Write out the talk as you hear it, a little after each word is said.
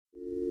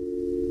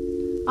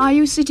Are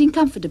you sitting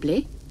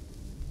comfortably?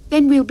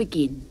 Then we'll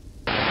begin.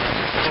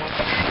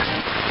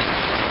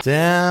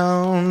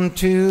 Down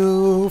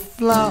to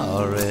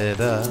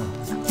Florida,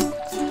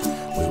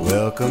 we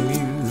welcome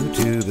you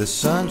to the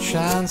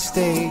Sunshine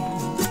State.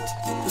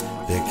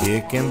 They're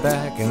kicking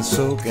back and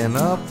soaking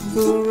up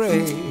the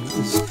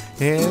rays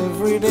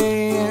every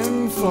day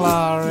in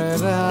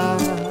Florida.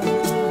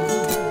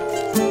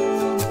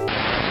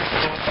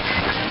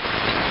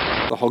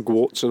 The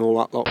Hogwarts and all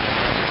that lot.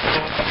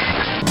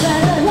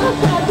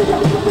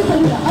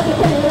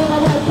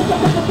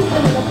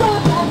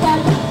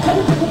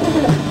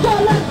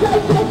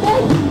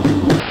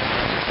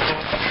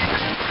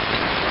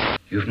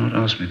 You've not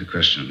asked me the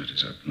question that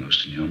is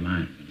upmost in your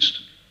mind,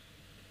 Winston.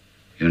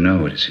 You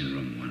know what is in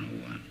room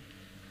 101.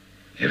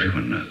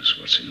 Everyone knows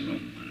what's in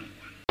room 101.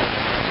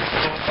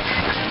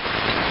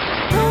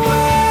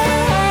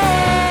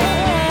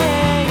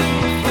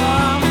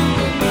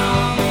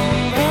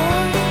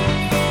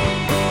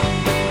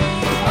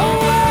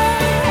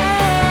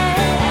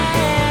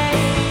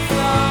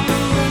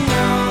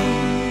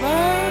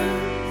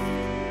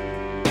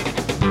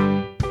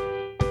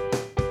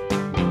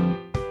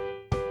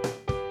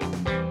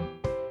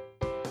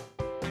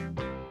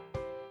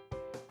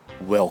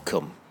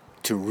 Welcome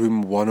to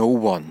Room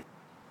 101.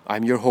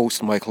 I'm your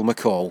host, Michael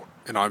McCall.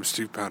 And I'm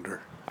Steve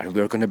Pander. And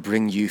we're going to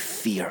bring you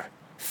fear.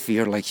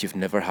 Fear like you've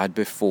never had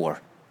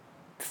before.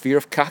 Fear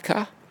of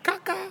caca?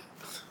 Caca!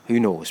 Who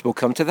knows? We'll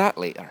come to that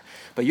later.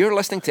 But you're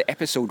listening to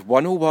episode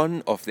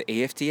 101 of the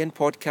AFTN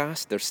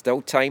podcast. There's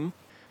still time.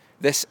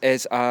 This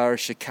is our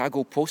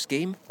Chicago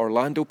post-game,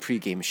 Orlando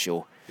pre-game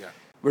show. Yeah.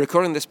 We're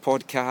recording this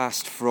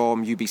podcast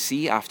from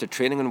UBC after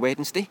training on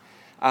Wednesday.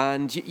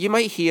 And you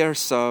might hear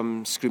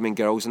some screaming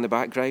girls in the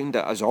background,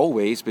 as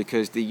always,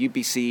 because the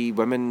UBC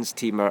women's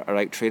team are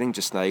out training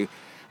just now. And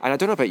I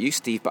don't know about you,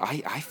 Steve, but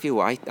I feel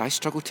I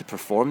struggle to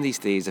perform these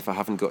days if I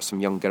haven't got some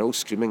young girls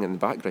screaming in the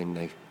background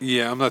now.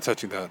 Yeah, I'm not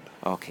touching that.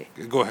 Okay.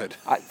 Go ahead.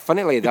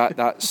 Funnily,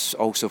 that's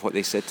also what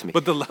they said to me.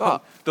 But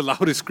the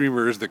loudest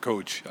screamer is the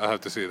coach, I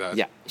have to say that.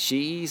 Yeah,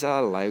 she's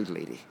a loud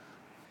lady.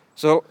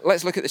 So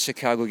let's look at the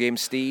Chicago game,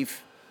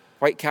 Steve.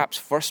 Whitecaps'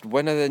 first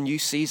win of the new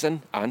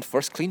season and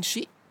first clean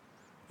sheet.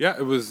 Yeah,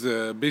 it was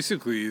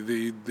basically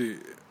the.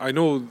 I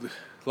know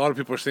a lot of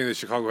people are saying that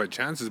Chicago had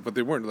chances, but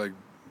they weren't like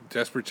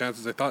desperate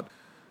chances. I thought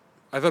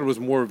it was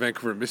more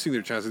Vancouver missing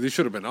their chances. They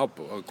should have been up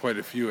quite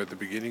a few at the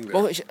beginning there.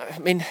 Well, I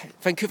mean,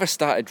 Vancouver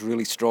started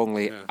really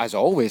strongly, as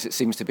always. It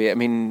seems to be. I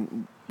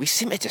mean, we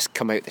seem to just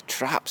come out the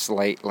traps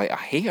like a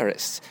hare.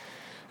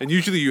 And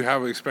usually you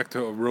expect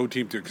a road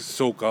team to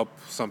soak up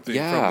something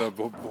from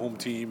the home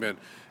team and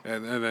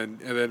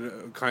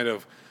then kind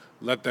of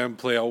let them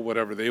play out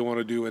whatever they want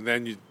to do, and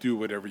then you do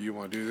whatever you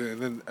want to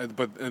do.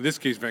 But in this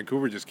case,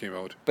 Vancouver just came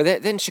out.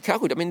 But then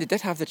Chicago, I mean, they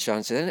did have the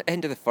chance. At the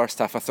end of the first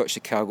half, I thought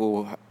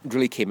Chicago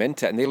really came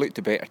into it, and they looked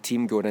a better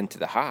team going into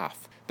the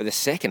half. But the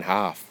second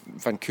half,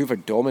 Vancouver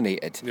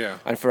dominated. Yeah.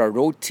 And for a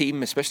road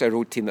team, especially a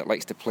road team that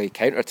likes to play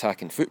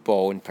counter-attacking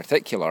football in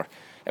particular,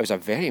 it was a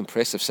very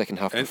impressive second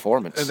half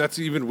performance. And that's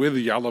even with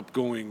Jalop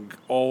going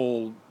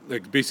all,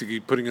 like basically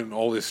putting in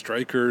all his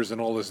strikers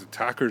and all his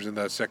attackers in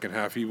that second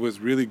half. He was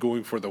really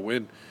going for the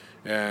win,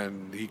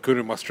 and he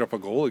couldn't muster up a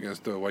goal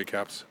against the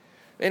Whitecaps.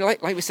 And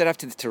like we said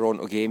after the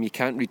Toronto game, you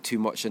can't read too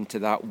much into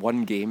that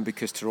one game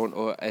because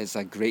Toronto is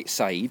a great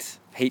side.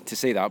 Hate to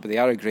say that, but they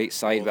are a great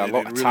side with a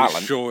lot of really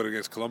talent. Show it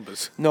against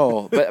Columbus.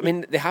 No, but I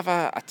mean, they have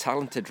a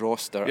talented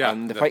roster,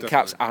 and the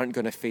Whitecaps aren't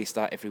going to face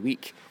that every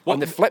week. On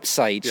the flip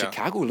side,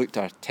 Chicago looked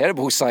a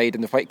terrible side,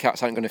 and the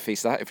Whitecaps aren't going to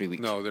face that every week.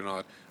 No, they're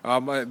not.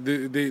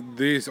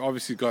 They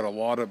obviously got a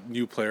lot of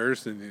new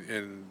players,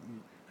 and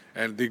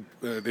they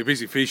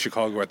basically faced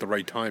Chicago at the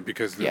right time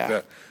because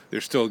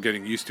they're still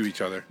getting used to each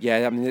other.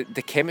 Yeah, I mean,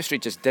 the chemistry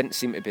just didn't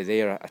seem to be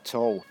there at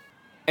all.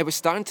 It was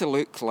starting to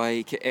look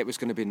like it was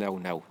going to be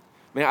 0-0.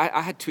 I mean,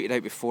 I had tweeted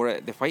out before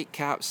it, the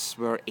Whitecaps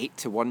were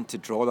 8-1 to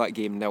draw that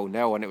game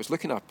 0-0, and it was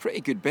looking a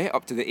pretty good bet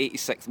up to the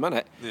 86th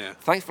minute. Yeah.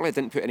 Thankfully, I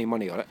didn't put any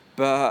money on it.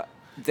 But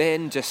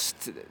then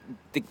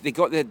they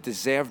got the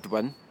deserved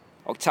win.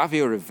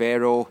 Octavio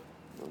Rivero,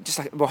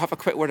 we'll have a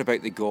quick word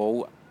about the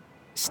goal.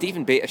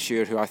 Stephen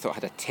Beitashour, who I thought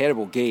had a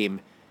terrible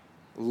game,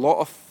 a lot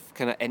of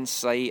kind of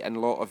insight and a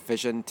lot of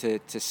vision to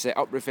set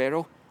up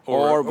Rivero.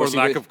 Or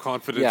lack of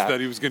confidence that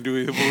he was going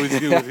to do what he was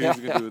going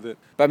to do with it.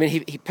 But I mean,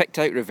 he picked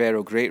out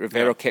Rivero great.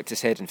 Rivero kept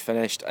his head and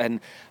finished.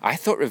 And I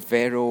thought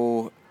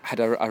Rivero had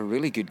a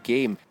really good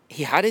game.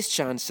 He had his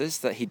chances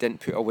that he didn't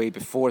put away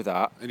before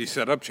that. And he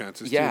set up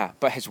chances too. Yeah,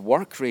 but his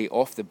work rate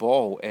off the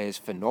ball is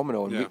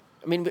phenomenal. And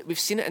Yeah. we've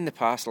seen it in the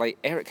past. Like,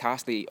 Eric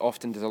Hastley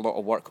often did a lot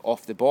of work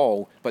off the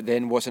ball, but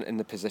then wasn't in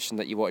the position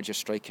that you wanted your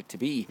striker to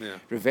be. Yeah.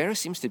 Rivera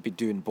seems to be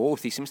doing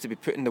both. He seems to be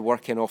putting the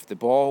work in off the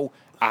ball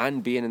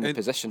and being in the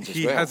positions as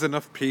well. He has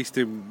enough pace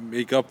to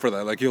make up for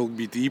that. Like, he'll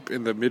be deep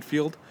in the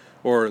midfield,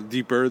 or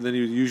deeper than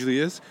he usually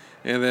is.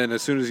 And then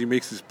as soon as he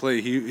makes his play,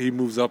 he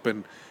moves up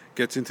and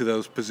gets into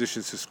those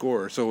positions to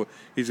score. So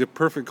he's a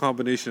perfect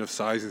combination of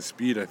size and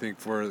speed, I think,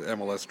 for an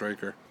MLS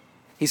striker.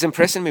 He's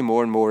impressing me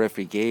more and more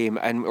every game,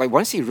 and like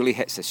once he really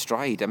hits his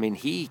stride, I mean,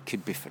 he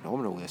could be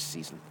phenomenal this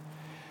season.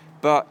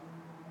 But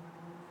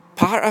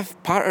part of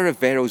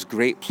Rivero's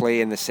great play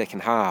in the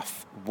second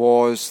half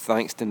was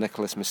thanks to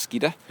Nicholas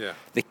Mosquera. Yeah.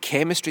 The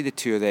chemistry the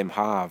two of them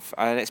have,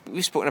 and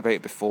we've spoken about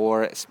it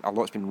before. A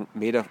lot's been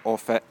made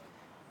of it.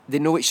 They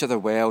know each other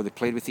well. They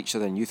played with each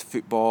other in youth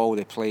football.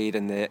 They played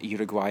in the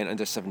Uruguayan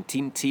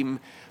under-17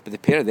 team. But the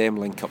pair of them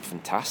link up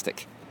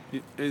fantastic.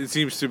 It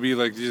seems to be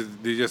like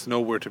they just know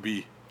where to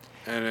be,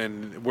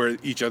 and where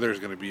each other is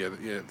going to be at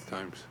the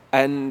times.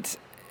 And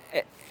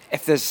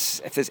if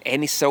there's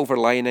any silver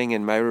lining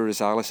in Mauro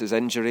Rosales'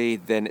 injury,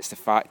 then it's the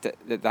fact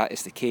that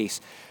is the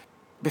case.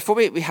 Before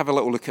we have a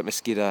little look at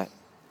Mosquera,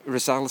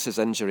 Rosales'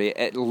 injury,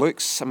 it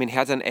looks, I mean, he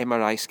had an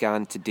MRI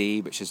scan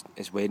today, which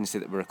is Wednesday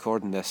that we're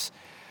recording this.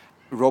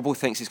 Robbo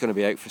thinks he's going to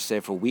be out for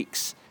several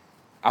weeks.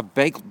 A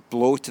big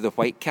blow to the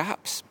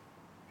Whitecaps,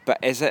 but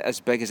is it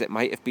as big as it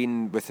might have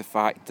been with the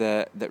fact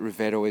that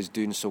Rivero is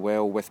doing so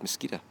well with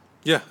Mosquera?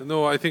 Yeah,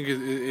 no, I think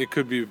it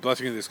could be a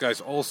blessing in disguise.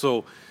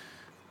 Also,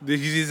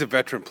 he's a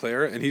veteran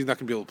player, and he's not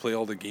going to be able to play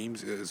all the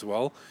games as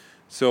well.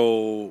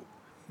 So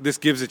this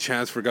gives a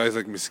chance for guys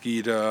like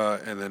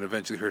Mosquera and then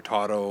eventually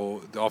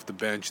Hurtado off the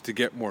bench to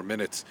get more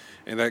minutes,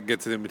 and that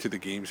gets them into the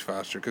games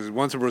faster. Because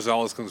once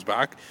Rosales comes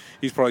back,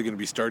 he's probably going to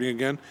be starting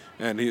again,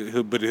 and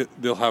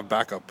they'll have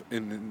backup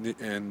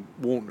and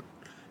won't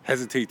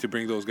hesitate to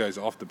bring those guys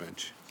off the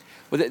bench.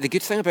 Well, the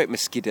good thing about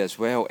Mosquera as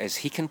well is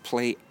he can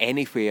play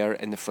anywhere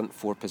in the front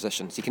four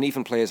positions. He can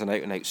even play as an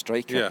out-and-out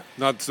striker. Yeah,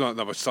 not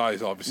much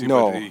size, obviously,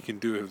 no. But he can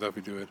do it if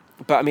we do it.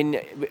 But, I mean,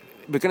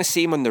 we're going to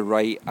see him on the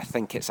right. I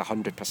think it's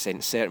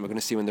 100% certain. We're going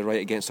to see him on the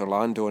right against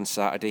Orlando on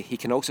Saturday. He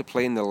can also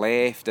play on the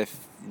left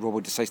if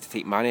Robbo decides to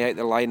take Manny out of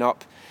the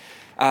lineup.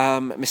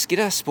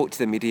 Mosquera spoke to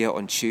the media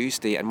on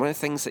Tuesday, and one of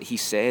the things that he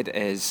said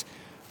is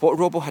what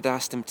Robbo had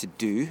asked him to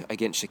do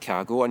against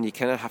Chicago, and you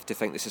kind of have to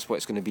think this is what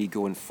it's going to be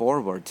going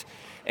forward,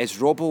 is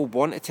Robbo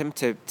wanted him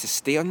to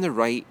stay on the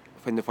right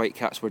when the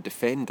Whitecaps were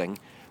defending,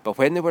 but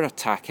when they were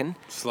attacking,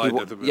 slide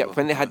at the middle.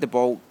 When they had the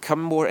ball,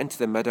 come more into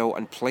the middle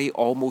and play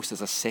almost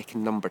as a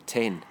second number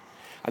 10.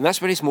 And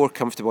that's where he's more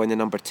comfortable in the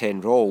number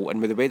 10 role. And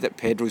with the way that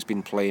Pedro's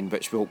been playing,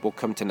 which we'll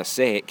come to in a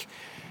sec,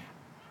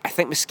 I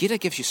think Mosquera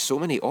gives you so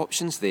many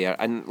options there.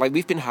 And like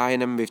we've been high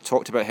on him, we've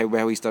talked about how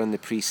well he's done in the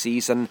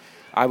pre-season.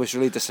 I was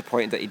really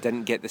disappointed that he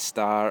didn't get the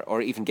start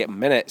or even get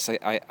minutes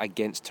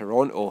against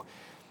Toronto.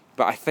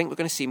 But I think we're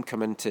going to see him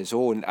come into his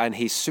own, and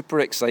he's super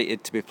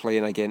excited to be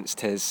playing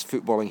against his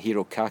footballing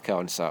hero Kaká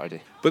on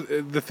Saturday. But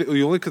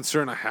the only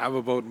concern I have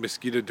about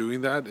Mosquera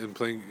doing that and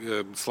playing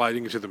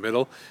sliding into the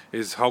middle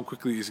is how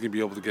quickly he's going to be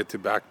able to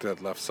get back to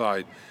that left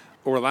side.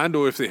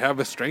 Orlando, if they have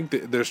a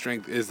strength, their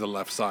strength is the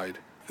left side.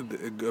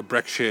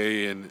 Breck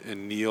Shea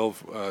and Neal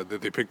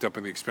that they picked up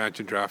in the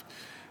expansion draft,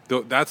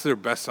 that's their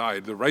best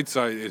side. The right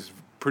side is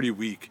pretty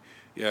weak,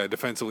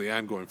 defensively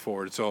and going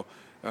forward. So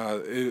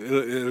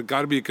it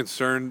got to be a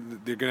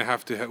concern. They're going to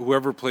have to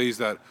whoever plays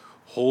that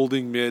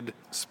holding mid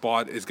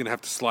spot is going to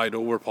have to slide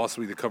over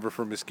possibly to cover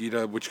for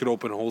Mosquera, which could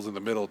open holes in the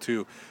middle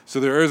too. So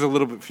there is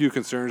a few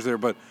concerns there,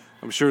 but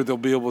I'm sure they'll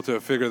be able to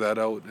figure that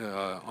out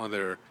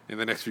in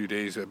the next few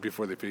days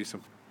before they face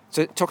him.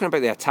 So talking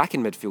about the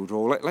attacking midfield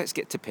role, let's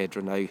get to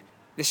Pedro now.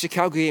 The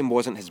Chicago game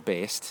wasn't his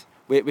best.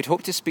 We'd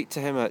hoped to speak to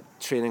him at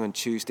training on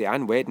Tuesday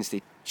and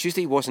Wednesday.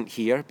 Tuesday he wasn't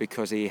here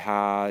because he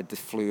had the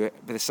flu,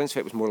 but the sense of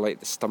it was more like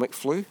the stomach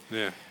flu.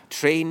 Yeah.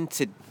 Trained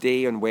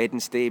today on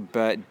Wednesday,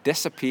 but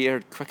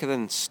disappeared quicker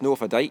than snow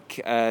off a dike,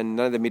 and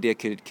none of the media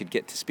could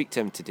get to speak to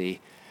him today.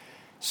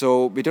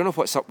 So we don't know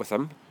what's up with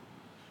him.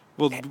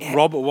 Well,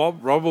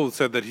 Robbo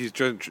said that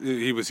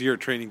he was here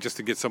training just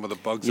to get some of the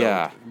bugs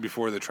out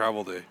before the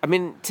travel day. I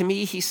mean, to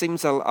me, he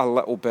seems a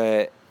little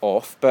bit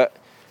off, but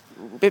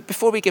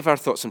before we give our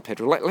thoughts on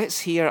Pedro, let's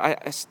hear.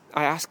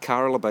 I asked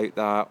Carol about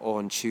that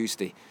on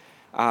Tuesday.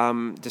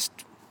 Just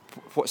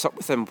what's up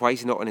with him? Why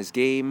is he not on his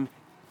game?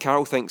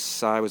 Carol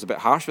thinks I was a bit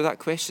harsh with that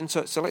question,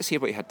 so let's hear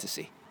what he had to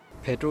say.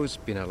 Pedro's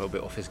been a little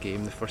bit off his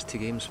game the first two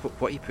games.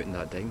 What are you putting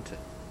that down to?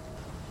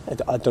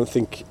 I don't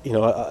think,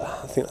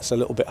 I think that's a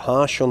little bit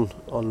harsh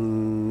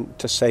on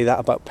to say that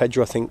about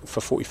Pedro. I think for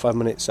 45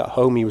 minutes at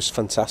home he was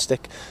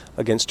fantastic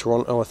against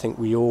Toronto. I think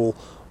we all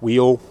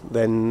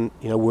then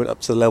weren't up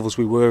to the levels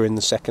we were in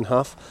the second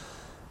half.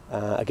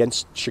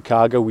 Against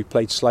Chicago we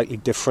played slightly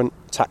different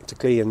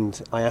tactically,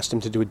 and I asked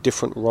him to do a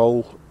different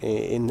role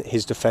in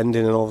his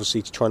defending and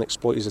obviously to try and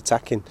exploit his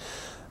attacking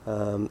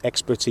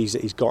expertise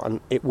that he's got,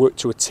 and it worked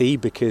to a T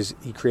because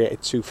he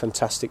created two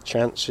fantastic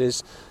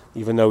chances,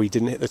 even though he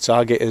didn't hit the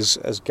target,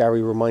 as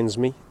Gary reminds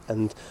me.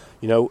 And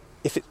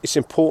it's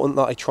important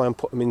that I try and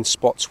put them in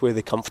spots where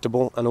they're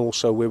comfortable and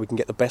also where we can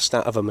get the best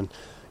out of them. And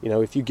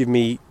if you give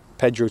me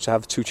Pedro to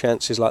have two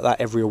chances like that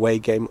every away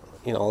game,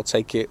 I'll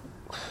take it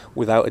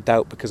without a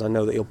doubt because I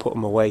know that he'll put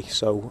them away.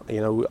 So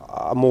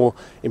I'm more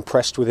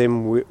impressed with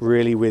him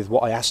really with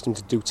what I asked him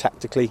to do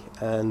tactically,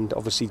 and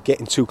obviously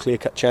getting two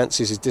clear-cut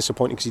chances is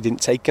disappointing because he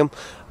didn't take them,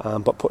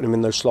 but putting him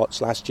in those slots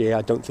last year,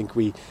 I don't think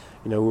we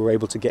we were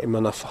able to get him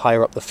enough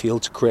higher up the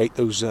field to create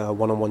those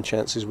one-on-one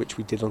chances, which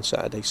we did on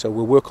Saturday. So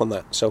we'll work on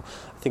that. So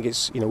I think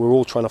it's, we're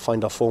all trying to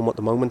find our form at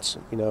the moment.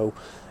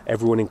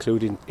 Everyone,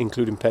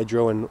 including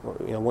Pedro, and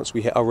once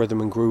we hit our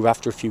rhythm and groove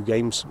after a few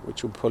games,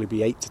 which will probably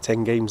be 8 to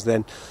 10 games,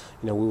 then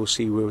we will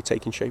see where we're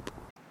taking shape.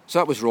 So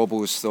that was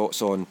Robbo's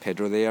thoughts on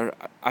Pedro there.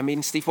 I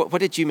mean, Steve, what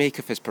did you make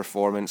of his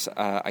performance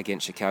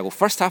against Chicago?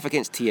 First half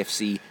against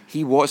TFC,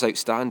 he was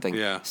outstanding.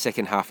 Yeah.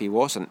 Second half, he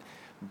wasn't.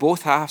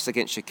 Both halves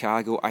against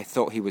Chicago, I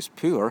thought he was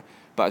poor,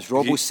 but as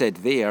Robbo said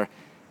there,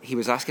 he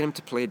was asking him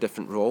to play a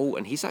different role,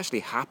 and he's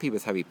actually happy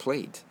with how he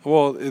played.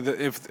 Well,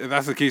 if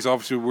that's the case,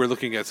 obviously we're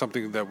looking at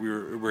something that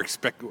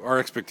our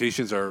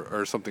expectations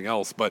are something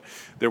else. But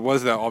there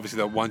was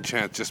that one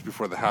chance just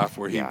before the half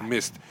where he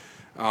missed.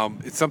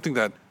 It's something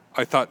that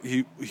I thought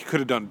he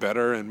could have done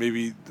better, and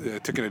maybe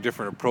taken a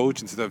different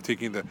approach instead of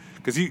taking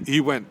because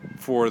he went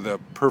for the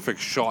perfect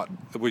shot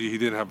where he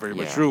didn't have very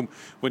much room,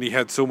 when he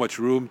had so much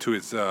room to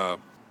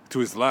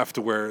his left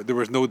where there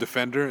was no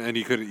defender, and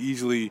he could have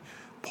easily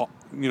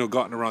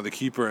gotten around the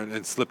keeper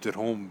and slipped it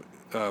home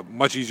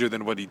much easier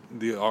than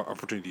the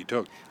opportunity he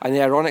took. And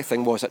the ironic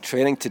thing was, at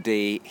training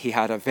today, he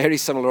had a very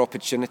similar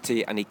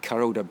opportunity and he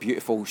curled a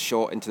beautiful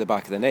shot into the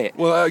back of the net.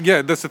 Well,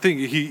 that's the thing.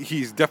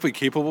 He's definitely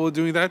capable of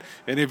doing that.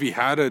 And if he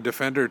had a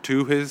defender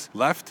to his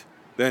left,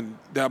 then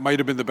that might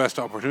have been the best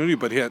opportunity.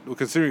 But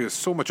considering there's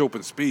so much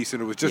open space,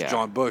 and it was just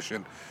John Bush,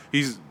 and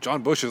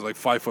John Bush is like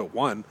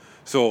 5'1".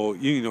 So,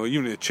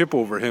 even a chip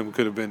over him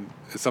could have been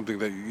something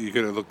that you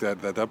could have looked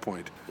at that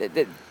point.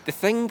 The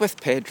thing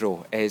with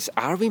Pedro is,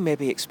 are we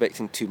maybe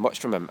expecting too much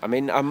from him? I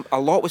mean, a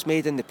lot was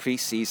made in the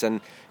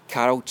pre-season.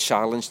 Carroll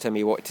challenged him.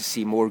 He wanted to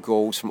see more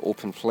goals from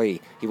open play.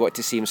 He wanted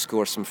to see him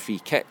score some free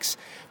kicks.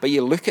 But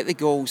you look at the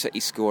goals that he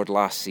scored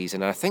last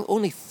season, and I think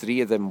only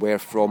 3 of them were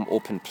from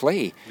open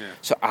play. Yeah.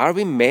 So are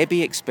we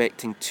maybe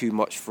expecting too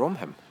much from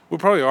him? We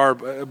probably are,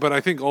 but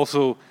I think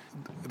also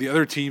the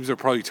other teams are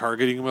probably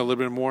targeting him a little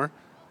bit more,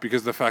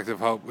 because of the fact of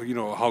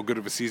how good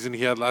of a season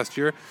he had last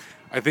year.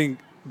 I think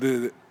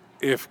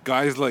if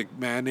guys like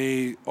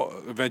Mane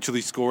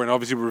eventually score, and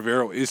obviously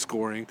Rivero is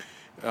scoring,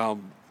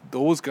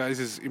 those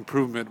guys'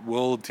 improvement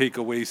will take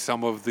away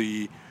some of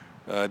the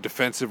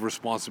defensive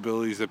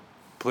responsibilities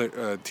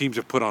that teams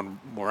have put on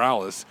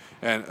Morales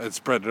and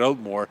spread it out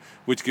more,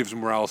 which gives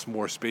Morales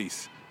more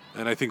space.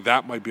 And I think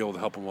that might be able to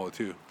help him out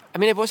too. I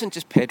mean, it wasn't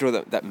just Pedro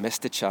that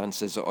missed the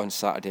chances on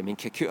Saturday. I mean,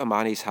 Kekuta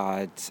Mane's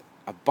had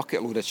a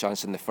bucket load of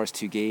chances in the first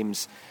 2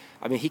 games.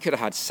 I mean, he could have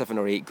had 7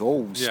 or 8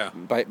 goals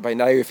by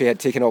now if he had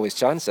taken all his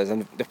chances.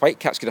 And the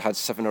Whitecaps could have had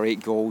 7 or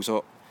 8 goals.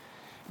 I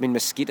mean,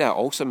 Mosqueda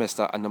also missed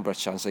a number of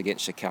chances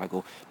against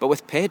Chicago. But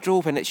with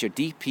Pedro, when it's your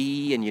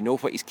DP and you know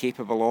what he's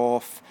capable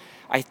of,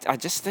 I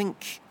just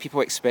think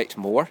people expect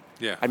more.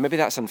 Yeah. And maybe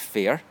that's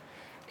unfair.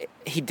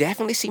 He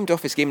definitely seemed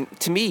off his game.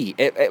 To me,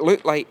 it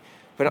looked like,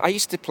 when I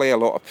used to play a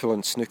lot of pool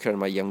and snooker in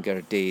my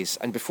younger days,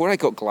 and before I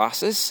got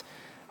glasses,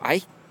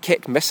 I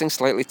kept missing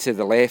slightly to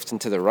the left and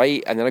to the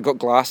right, and then I got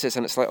glasses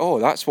and it's like, oh,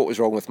 that's what was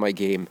wrong with my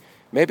game.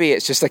 Maybe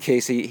it's just a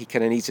case he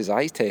kind of needs his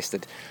eyes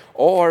tested,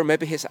 or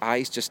maybe his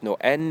eyes just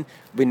not in.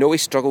 We know he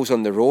struggles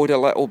on the road a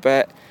little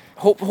bit.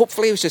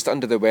 Hopefully he was just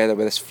under the weather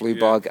with this flu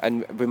bug,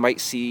 and we might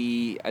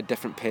see a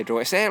different Pedro.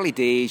 It's early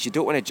days, you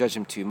don't want to judge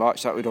him too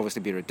much, that would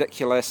obviously be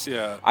ridiculous.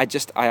 I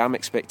am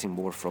expecting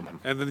more from him.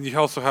 And then you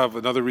also have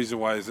another reason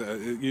why is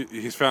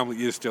his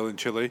family is still in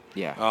Chile.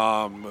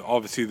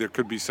 Obviously there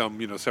could be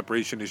some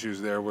separation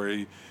issues there where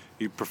he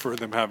preferred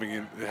them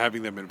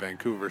having them in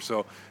Vancouver,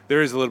 so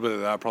there is a little bit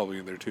of that probably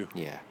in there too.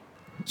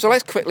 So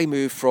let's quickly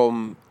move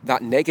from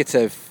that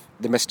negative,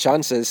 the missed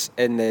chances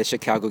in the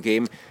Chicago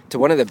game, to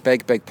one of the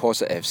big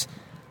positives.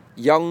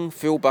 Young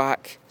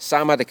fullback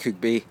Sam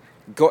Adekugbe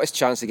got his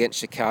chance against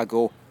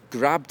Chicago,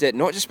 grabbed it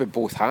not just with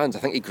both hands, I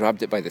think he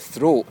grabbed it by the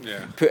throat,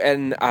 put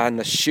in an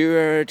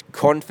assured,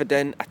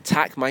 confident,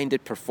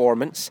 attack-minded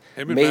performance.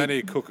 Him and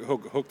Mane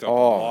hooked up a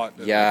lot.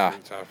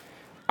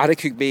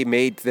 Adekugbe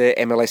made the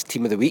MLS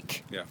Team of the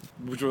Week.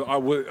 Which was,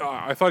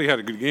 I thought he had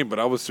a good game, but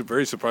I was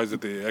very surprised that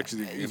they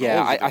actually.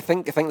 I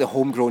think the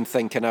homegrown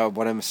thing kind of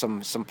won him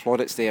some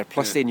plaudits there.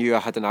 Plus, they knew I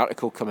had an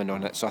article coming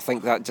on it, so I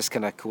think that just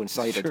kind of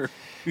coincided. Sure.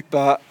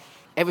 But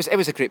it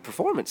was a great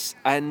performance,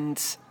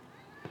 and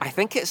I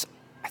think it's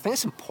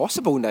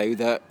impossible now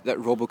that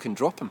Robbo can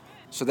drop him.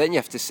 So then you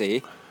have to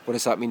say, what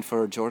does that mean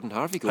for Jordan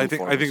Harvey going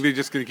forward? I think they're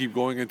just going to keep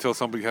going until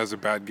somebody has a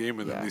bad game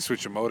and then they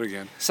switch him out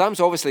again. Sam's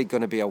obviously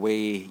going to be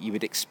away, you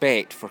would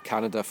expect, for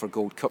Canada for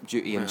Gold Cup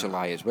duty in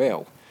July as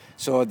well.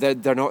 So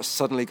they're not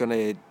suddenly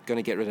going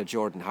to get rid of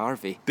Jordan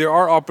Harvey. There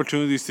are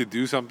opportunities to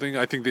do something.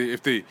 I think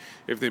if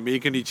they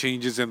make any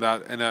changes in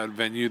that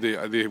venue,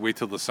 they wait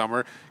till the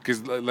summer,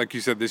 because like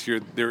you said, this year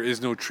there is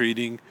no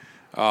trading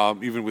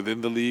even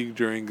within the league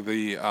during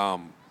the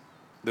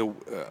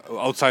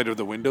outside of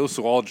the window.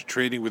 So all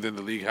trading within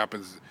the league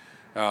happens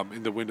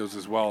in the windows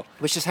as well.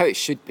 Which is how it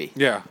should be.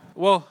 Yeah.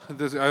 Well, I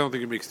don't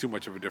think it makes too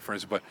much of a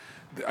difference, but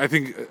I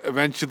think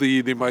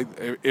eventually they might,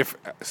 if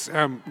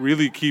Sam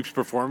really keeps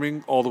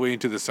performing all the way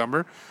into the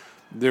summer,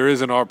 there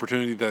is an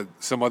opportunity that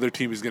some other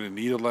team is going to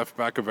need a left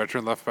back, a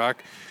veteran left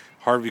back.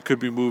 Harvey could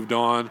be moved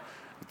on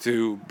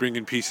to bring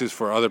in pieces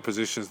for other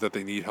positions that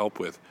they need help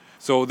with.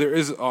 So there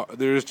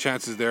is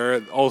chances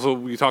there. Also,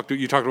 you talked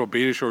about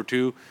Beitashour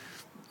too.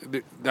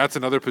 That's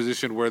another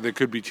position where there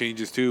could be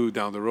changes too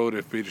down the road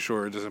if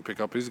Beitashour doesn't pick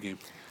up his game.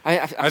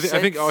 I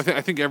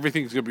think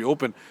everything's going to be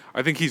open.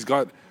 I think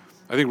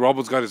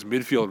Robbo's got his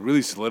midfield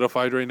really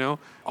solidified right now.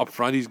 Up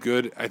front, he's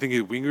good. I think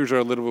his wingers are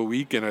a little bit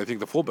weak, and I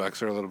think the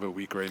fullbacks are a little bit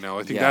weak right now.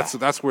 I think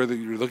that's where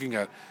you're looking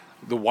at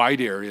the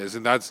wide areas,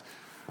 and that's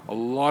a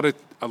lot of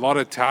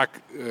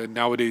attack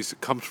nowadays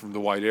comes from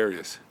the wide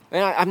areas.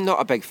 I'm not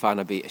a big fan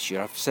of Beitashour.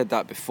 I've said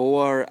that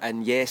before,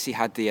 and yes, he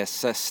had the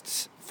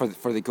assists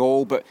for the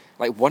goal, but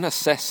like one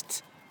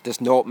assist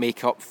does not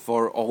make up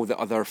for all the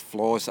other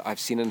flaws that I've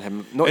seen in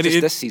him, not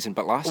just this season,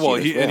 but last year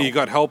as well. And he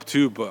got help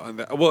too, but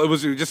it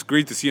was just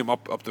great to see him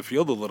up the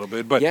field a little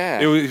bit, but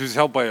it was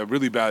helped by a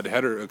really bad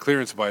header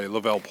clearance by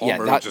Lavelle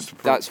Palmer.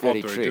 That's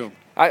very true.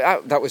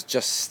 That was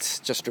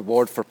just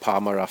reward for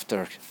Palmer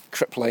after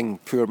crippling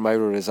poor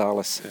Mauro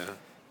Rosales. Yeah.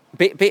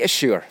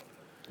 Beitashour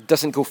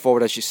doesn't go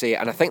forward, as you say,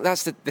 and I think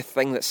that's the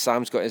thing that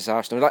Sam's got his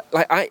Arsenal.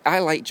 I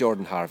like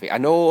Jordan Harvey. I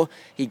know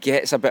he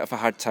gets a bit of a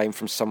hard time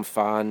from some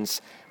fans.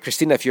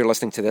 Christina, if you're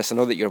listening to this, I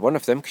know that you're one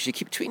of them because you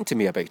keep tweeting to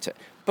me about it.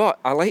 But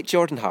I like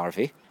Jordan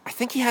Harvey. I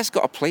think he has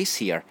got a place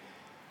here.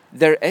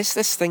 There is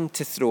this thing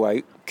to throw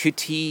out. Could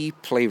he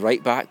play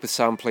right back with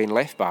Sam playing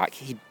left back?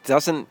 He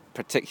doesn't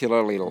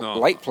particularly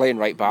like playing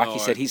right back. He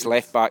said he's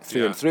left back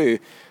through and through.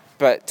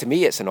 But to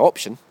me, it's an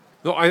option.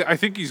 No, I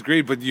think he's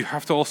great, but you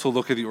have to also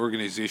look at the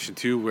organization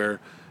too, where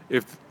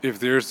if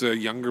there's a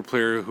younger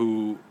player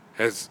who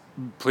has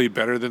played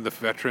better than the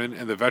veteran,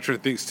 and the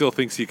veteran still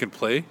thinks he can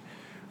play,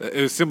 it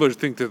was a similar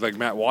thing to like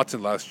Matt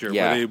Watson last year,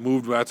 where they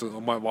moved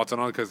Watson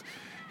on because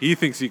he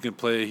thinks he can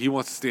play, he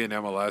wants to stay in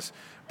MLS,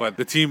 but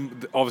the team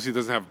obviously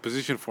doesn't have a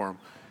position for him.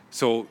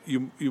 So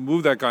you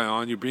move that guy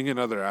on, you bring in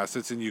other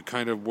assets, and you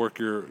kind of work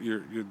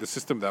the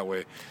system that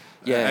way.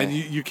 Yeah, and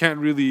you can't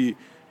really.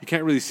 You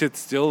can't really sit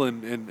still,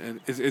 and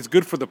it's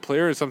good for the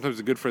player, and sometimes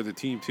it's good for the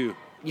team too.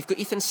 You've got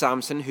Ethan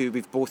Sampson, who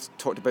we've both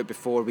talked about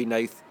before.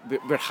 We're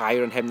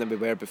higher on him than we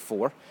were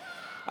before.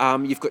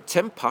 You've got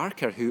Tim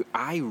Parker, who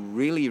I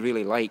really,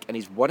 really like, and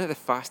he's one of the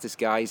fastest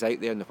guys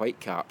out there in the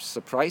Whitecaps,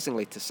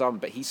 surprisingly to some,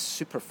 but he's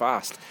super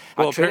fast.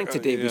 At training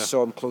today, we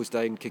saw him close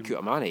down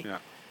Kekuta Manneh. Yeah.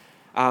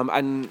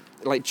 And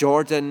like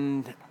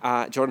Jordan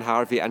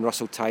Harvey and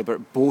Russell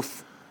Teibert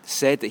both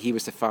said that he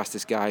was the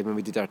fastest guy when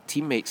we did our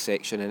teammates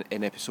section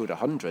in episode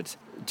 100.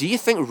 Do you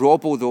think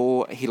Robbo,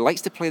 though, he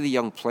likes to play the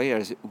young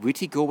players, would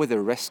he go with the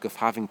risk of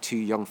having two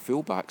young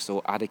fullbacks,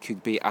 though,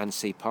 Adekugbe and,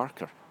 say,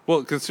 Parker?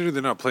 Well, considering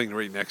they're not playing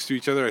right next to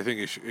each other, I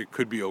think it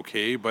could be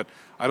okay, but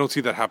I don't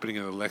see that happening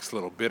in the next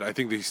little bit. I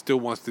think that he still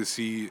wants to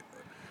see...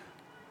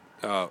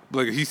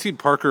 he's seen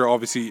Parker,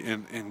 obviously,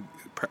 in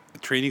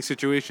training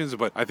situations,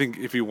 but I think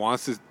if he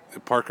wants to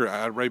Parker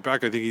at right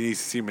back, I think he needs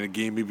to see him in a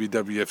game, maybe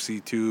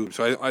WFC too.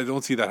 So I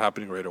don't see that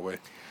happening right away.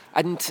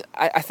 And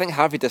I think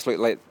Harvey does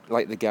look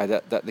like the guy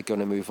that they're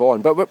going to move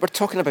on. But we're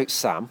talking about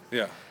Sam.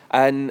 Yeah.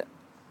 And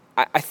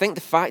I think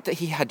the fact that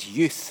he had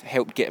youth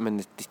helped get him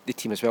in the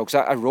team as well.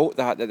 Because I wrote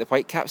that the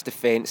Whitecaps'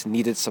 defence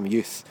needed some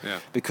youth. Yeah.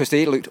 Because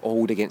they looked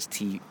old against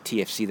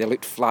TFC. They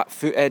looked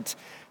flat-footed.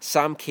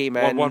 Sam came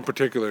in... One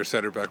particular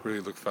centre-back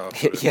really looked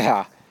flat-footed.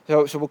 Yeah.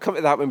 So we'll come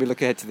to that when we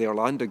look ahead to the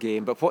Orlando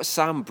game. But what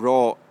Sam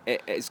brought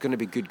is going to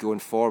be good going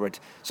forward.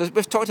 So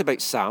we've talked about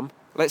Sam.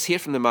 Let's hear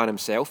from the man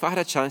himself. I had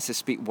a chance to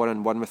speak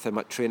one-on-one with him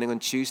at training on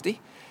Tuesday.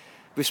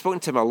 We've spoken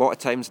to him a lot of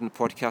times in the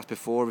podcast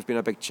before. We've been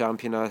a big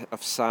champion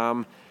of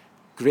Sam.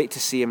 Great to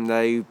see him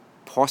now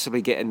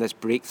possibly getting this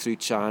breakthrough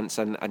chance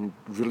and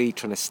really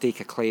trying to stake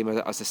a claim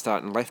as the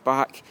starting left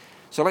back.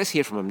 So let's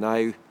hear from him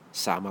now,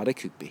 Sam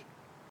Adekugbe.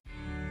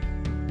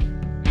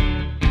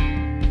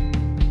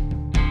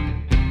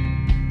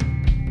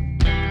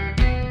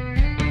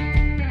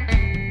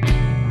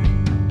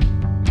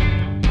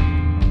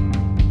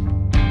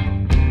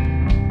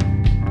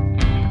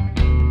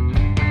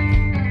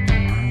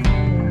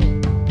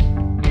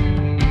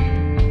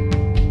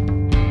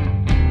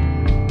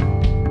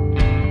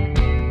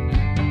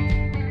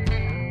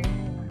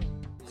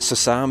 So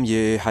Sam,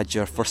 you had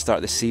your first start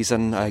of the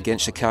season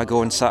against Chicago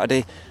on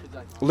Saturday.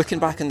 Looking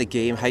back on the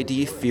game, how do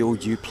you feel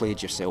you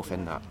played yourself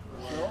in that?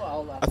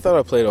 I thought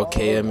I played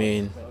okay. I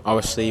mean,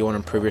 obviously you want to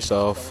improve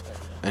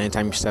yourself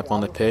anytime you step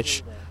on the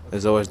pitch.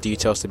 There's always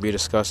details to be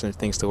discussed and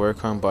things to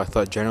work on, but I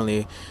thought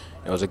generally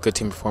it was a good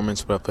team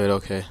performance, but I played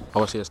okay.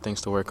 Obviously there's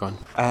things to work on.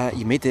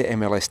 You made the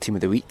MLS Team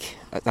of the Week.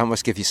 That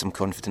must give you some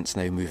confidence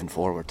now moving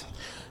forward.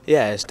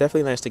 Yeah, it's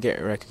definitely nice to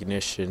get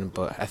recognition,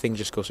 but I think it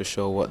just goes to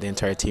show what the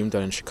entire team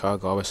done in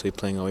Chicago, obviously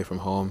playing away from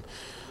home.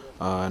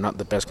 Not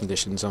the best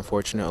conditions,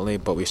 unfortunately,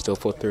 but we still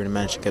pulled through and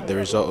managed to get the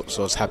result,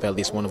 so I was happy at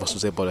least one of us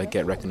was able to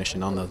get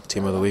recognition on the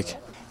Team of the Week.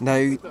 Now,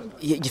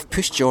 you've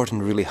pushed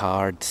Jordan really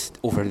hard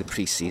over the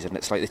pre-season.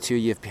 It's like the two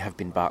of you have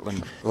been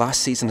battling. Last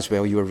season as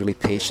well, you were really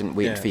patient,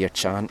 waiting for your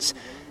chance.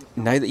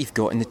 Now that you've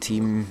got in the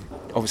team,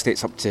 obviously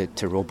it's up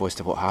to Rob as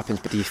to what happens,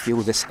 but do you feel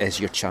this is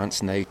your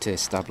chance now to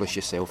establish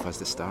yourself as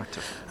the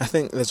starter? I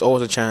think there's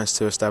always a chance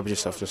to establish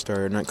yourself as the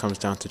starter, and that comes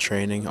down to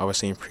training.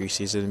 Obviously in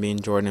pre-season, me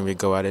and Jordan, we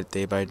go at it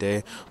day by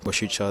day,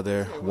 push each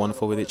other,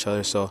 wonderful with each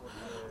other, so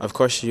of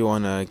course you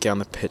want to get on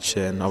the pitch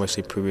and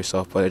obviously prove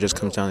yourself, but it just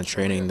comes down to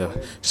training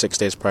the 6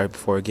 days prior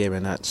before a game,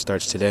 and that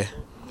starts today.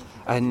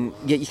 And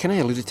yeah, you kind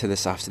of alluded to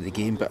this after the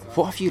game, but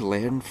what have you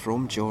learned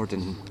from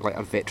Jordan, like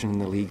a veteran in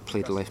the league,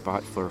 played left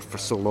back for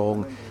so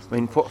long? I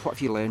mean, what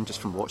have you learned just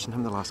from watching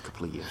him the last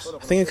couple of years?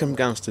 I think it comes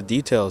down to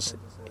details.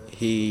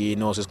 He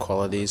knows his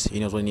qualities.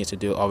 He knows what he needs to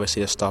do,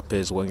 obviously, to stop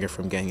his winger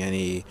from getting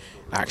any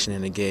action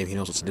in the game. He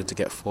knows what to do to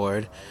get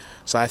forward.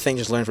 So I think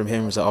just learn from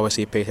him is to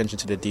obviously pay attention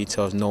to the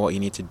details, know what you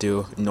need to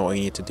do,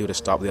 to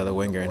stop the other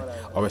winger, and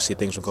obviously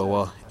things will go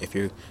well if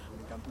you're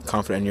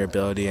confident in your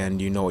ability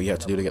and you know what you have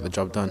to do to get the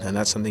job done. And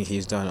that's something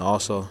he's done.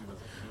 Also,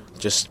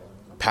 just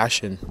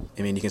passion.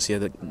 I mean, you can see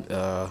the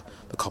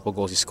couple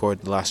goals he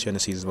scored last year and the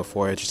seasons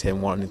before. It's just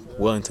him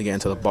willing to get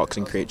into the box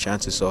and create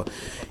chances. So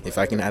if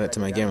I can add it to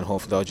my game, and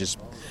hopefully I'll just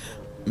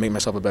make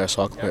myself a better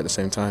soccer player at the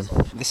same time.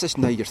 This is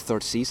now your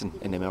third season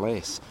in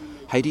MLS.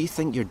 How do you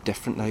think you're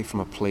different now from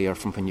a player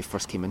from when you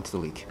first came into the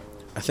league?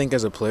 I think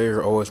as a player,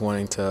 you're always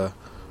wanting to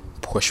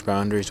push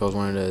boundaries, always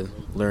wanting to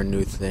learn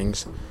new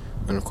things.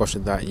 And of course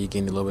with that you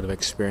gain a little bit of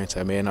experience.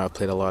 I may not have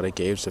played a lot of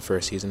games the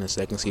first season, the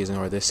second season,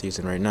 or this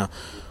season right now,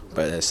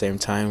 but at the same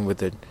time with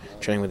the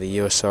training with the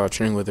USL,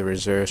 training with the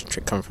reserves,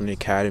 coming from the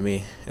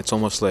academy, it's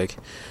almost like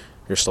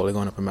you're slowly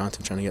going up a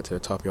mountain trying to get to the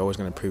top. You're always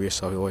going to prove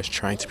yourself, you're always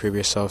trying to prove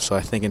yourself. So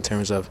I think in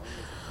terms of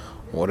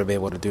what I'll be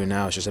able to do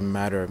now, it's just a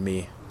matter of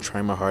me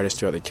trying my hardest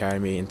throughout the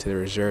academy, into the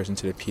reserves,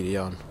 into the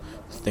PDL, and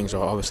things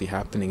are obviously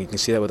happening. You can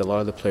see that with a lot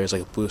of the players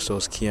like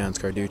Bustos, Kian,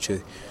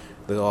 Carducci.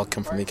 They all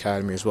come from the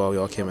academy as well. We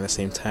all came at the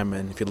same time,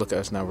 and if you look at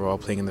us now, we're all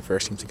playing in the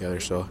first team together.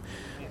 So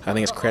I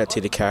think it's credit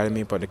to the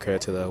academy, but a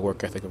credit to the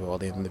work ethic of all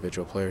the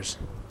individual players.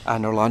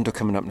 And Orlando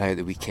coming up now at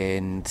the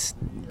weekend,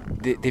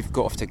 they've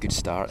got off to a good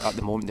start. At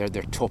the moment,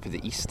 they're top of the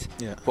East.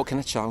 Yeah. What kind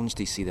of challenge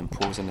do you see them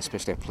posing,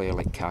 especially a player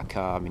like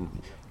Kaká? I mean,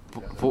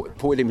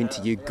 what would it mean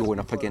to you going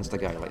up against a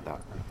guy like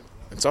that?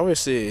 It's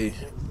obviously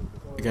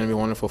going to be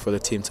wonderful for the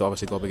team to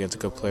obviously go up against a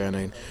good player and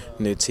a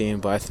new team,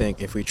 but I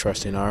think if we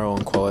trust in our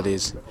own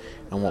qualities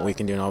and what we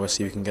can do, and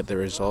obviously we can get the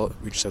result,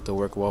 we just have to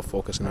work well,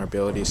 focus on our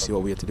abilities, see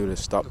what we have to do to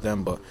stop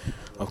them. But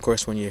of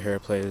course when you hear a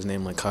player's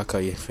name like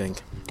Kaká, you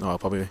think, oh,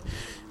 probably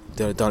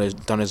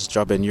done his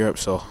job in Europe,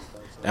 so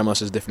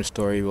MLS is a different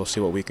story. We'll see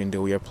what we can do.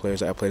 We have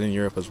players that have played in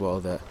Europe as well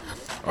that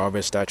are of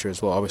his stature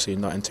as well. Obviously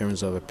not in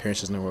terms of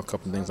appearances in the World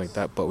Cup and things like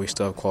that, but we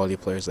still have quality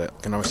players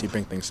that can obviously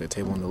bring things to the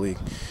table in the league.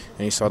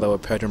 And you saw that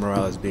with Pedro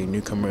Morales being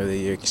newcomer of the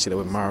year. You can see that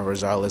with Mauro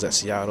Rosales at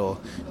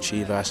Seattle,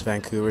 Chivas,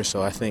 Vancouver.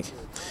 So I think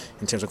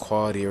in terms of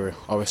quality, we're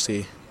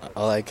obviously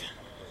alike.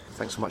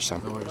 Thanks so much,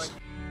 Sam. No worries.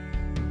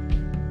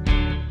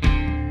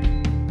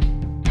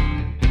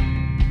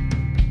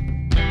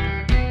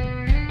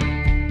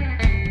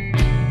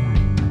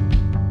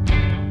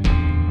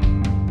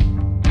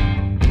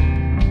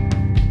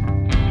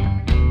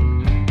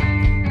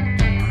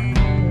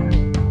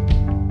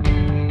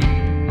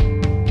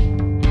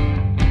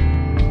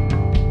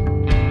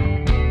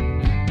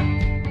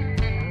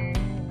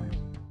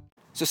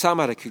 So Sam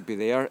Adekugbe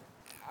there.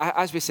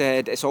 As we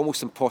said, it's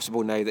almost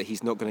impossible now that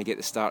he's not going to get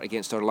the start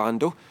against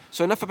Orlando.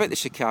 So enough about the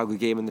Chicago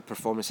game and the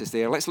performances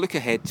there. Let's look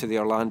ahead to the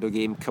Orlando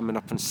game coming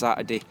up on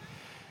Saturday.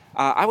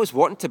 I was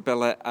wanting to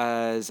bill it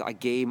as a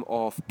game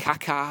of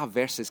Kaká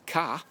versus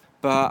Ka,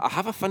 but I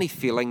have a funny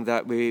feeling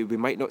that we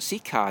might not see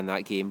Ka in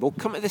that game. We'll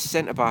come to the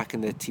centre-back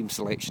in the team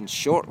selection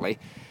shortly,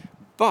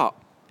 but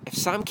if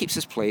Sam keeps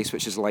his place,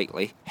 which is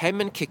likely, him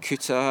and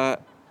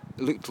Kikuta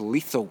looked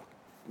lethal,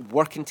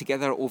 working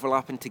together,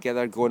 overlapping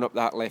together, going up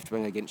that left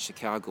wing against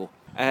Chicago.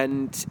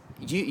 And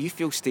you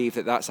feel, Steve,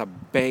 that that's a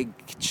big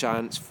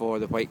chance for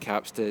the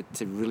Whitecaps to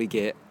really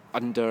get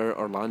under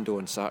Orlando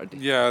on Saturday.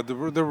 Yeah,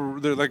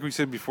 they're like we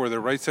said before, their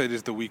right side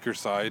is the weaker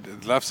side.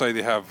 The left side,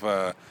 they have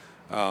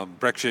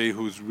Breck-Shea,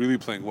 who's really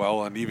playing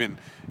well, and even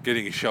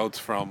getting shouts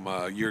from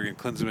Jurgen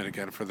Klinsmann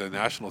again for the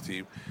national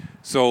team.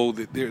 So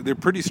they're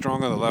pretty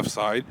strong on the left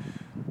side,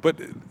 but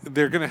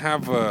they're going to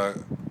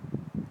have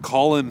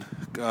Colin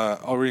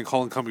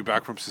coming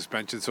back from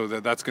suspension, so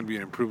that's going to be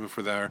an improvement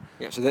for there.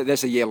 Yeah, so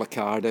there's a yellow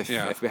card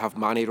if we have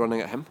Manny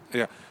running at him.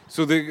 Yeah,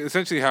 so they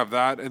essentially have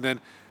that, and then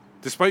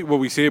despite what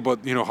we say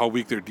about how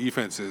weak their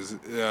defense is,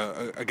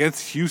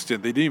 against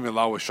Houston they didn't even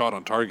allow a shot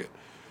on target.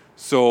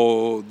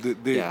 So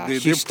they're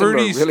Houston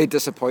pretty were really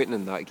disappointing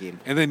in that game.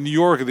 And then New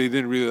York, they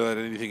didn't really let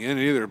anything in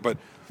either. But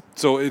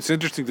so it's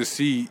interesting to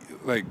see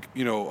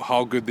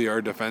how good they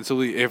are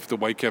defensively if the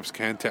Whitecaps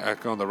can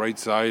tack on the right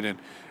side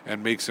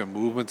and make some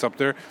movements up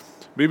there.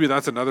 Maybe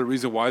that's another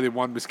reason why they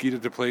want Mosquito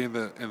to play in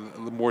the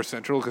more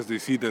central, because they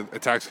see the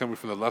attacks coming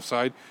from the left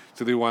side,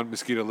 so they want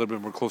Mosquito a little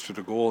bit more closer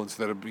to goal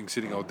instead of being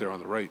sitting out there on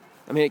the right.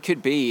 I mean, it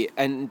could be,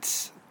 and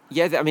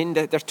yeah, I mean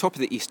they're top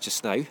of the East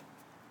just now.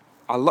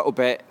 A little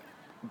bit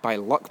by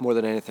luck more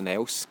than anything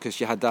else, because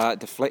you had that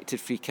deflected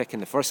free kick in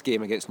the first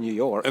game against New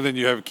York. And then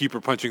you have a keeper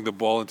punching the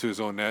ball into his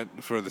own net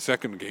for the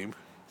second game.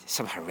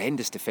 Some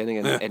horrendous defending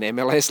in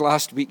MLS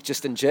last week,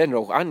 just in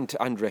general,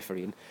 and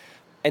refereeing.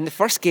 In the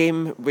first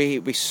game,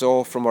 we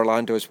saw from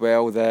Orlando as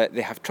well that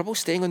they have trouble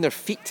staying on their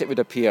feet, it would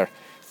appear.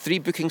 3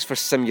 bookings for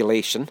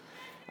simulation.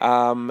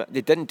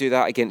 They didn't do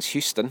that against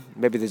Houston.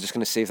 Maybe they're just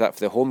going to save that for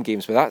the home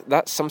games, but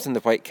that's something the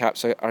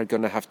Whitecaps are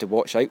going to have to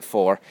watch out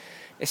for.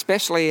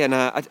 Especially in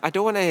I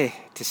don't want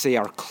to say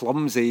our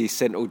clumsy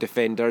central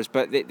defenders,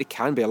 but they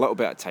can be a little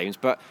bit at times,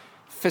 but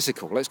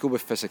physical. Let's go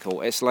with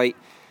physical. It's like,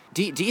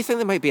 do you think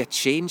there might be a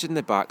change in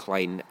the back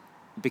line?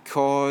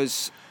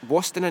 Because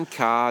Waston and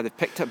Carr, they've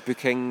picked up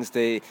bookings,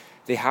 they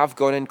have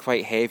gone in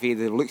quite heavy,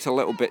 they looked a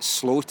little bit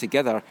slow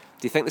together.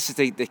 Do you think this is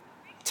the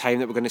time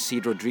that we're going to see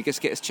Rodriguez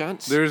get his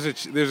chance? There's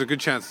a good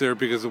chance there,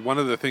 because one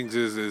of the things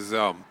is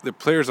the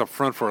players up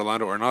front for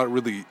Orlando are not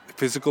really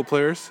physical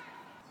players.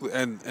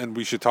 And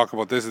we should talk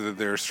about this, is that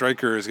their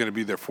striker is going to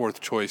be their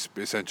fourth choice,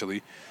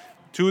 essentially.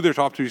 2 of their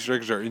top 3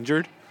 strikers are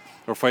injured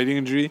or fighting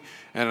injury,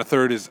 and a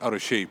third is out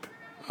of shape.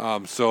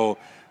 So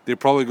they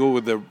probably go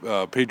with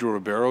the Pedro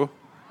Ribeiro,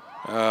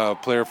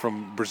 player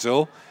from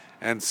Brazil.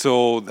 And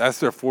so that's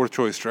their fourth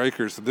choice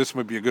striker. So this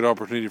might be a good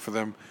opportunity for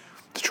them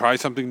to try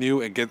something new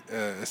and get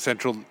a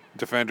central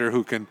defender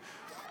who can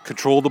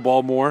control the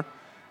ball more.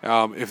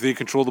 If they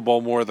control the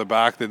ball more at the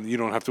back, then you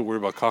don't have to worry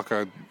about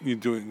Kaká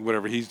doing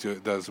whatever he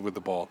does with the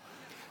ball.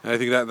 And I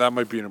think that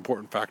might be an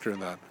important factor in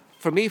that.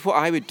 For me, what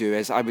I would do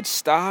is I would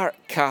start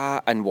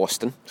Ka and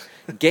Waston,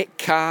 get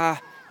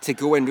Ka to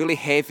go in really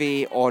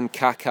heavy on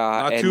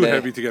Kaká. Not too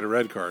heavy to get a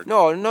red card.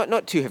 No,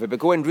 not too heavy, but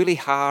go in really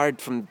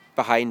hard from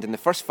behind in the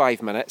first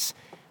 5 minutes,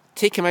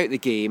 take him out of the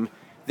game,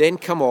 then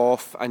come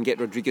off and get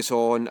Rodriguez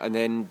on, and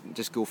then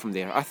just go from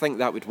there. I think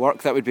that would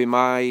work. That would be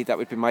my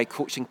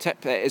coaching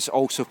tip. It is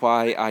also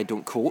why I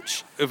don't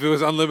coach. If it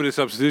was unlimited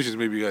substitutions,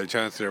 maybe you got a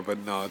chance there, but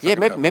no. Yeah,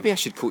 maybe I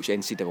should coach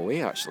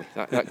NCAA actually.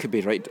 That could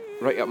be right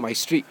up my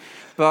street.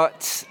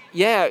 But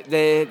yeah,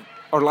 the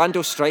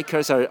Orlando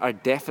strikers are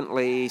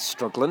definitely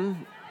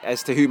struggling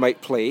as to who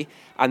might play,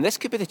 and this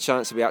could be the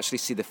chance that we actually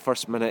see the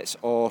first minutes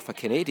of a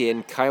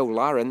Canadian, Kyle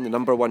Larin, the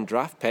number 1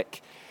 draft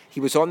pick. He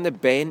was on the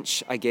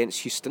bench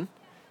against Houston.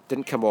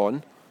 Didn't come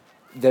on.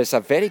 There's a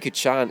very good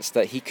chance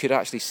that he could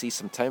actually see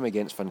some time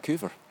against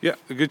Vancouver. Yeah,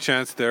 a good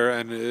chance there,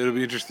 and it'll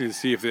be interesting to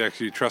see if they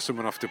actually trust him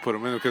enough to put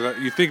him in, because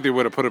you think they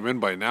would have put him in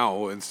by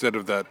now instead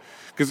of that.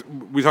 Because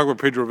we talk about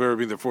Pedro Rivera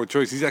being their fourth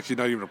choice. He's actually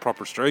not even a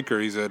proper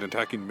striker. He's an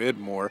attacking mid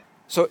more.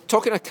 So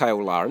talking to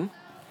Kyle Larin,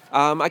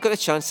 I got a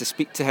chance to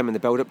speak to him in the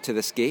build-up to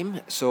this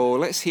game. So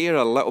let's hear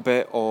a little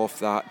bit of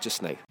that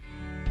just now.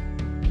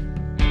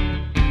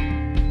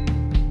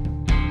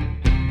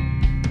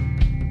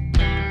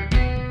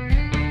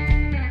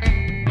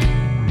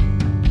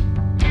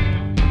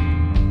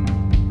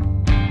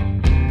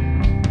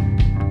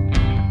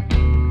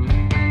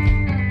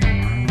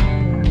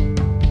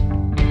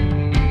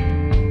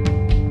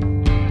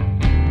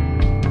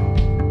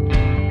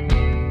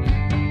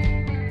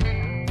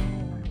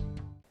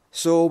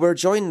 So we're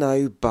joined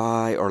now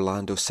by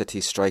Orlando City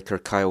striker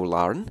Kyle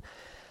Larin.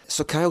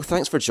 So Kyle,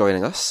 thanks for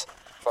joining us.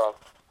 Well,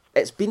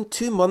 it's been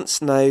 2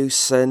 months now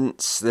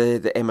since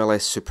the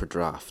MLS Super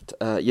Draft.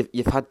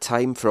 You've had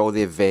time for all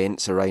the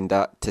events around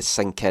that to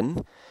sink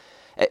in.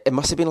 It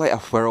must have been like a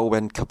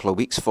whirlwind couple of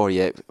weeks for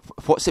you.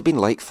 What's it been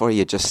like for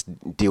you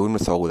just dealing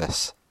with all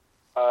this?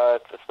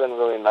 It's been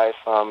really nice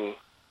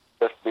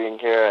just being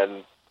here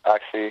and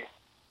actually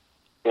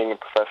being a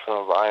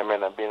professional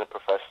environment and being a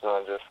professional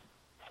and just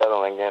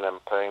settling in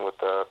and playing with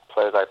the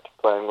players I'm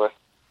playing with.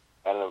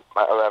 And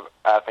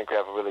I think we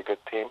have a really good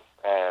team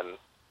and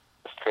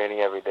just training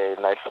every day,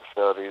 nice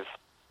facilities,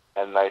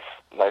 and nice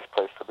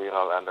place to be in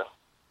Orlando.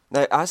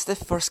 Now, as the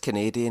first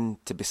Canadian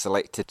to be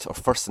selected, or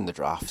first in the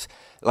draft,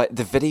 like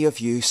the video of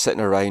you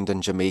sitting around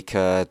in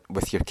Jamaica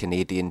with your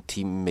Canadian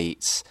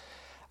teammates,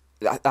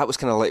 that was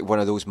kind of like one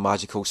of those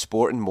magical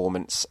sporting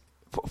moments.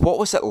 What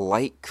was it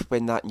like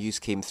when that news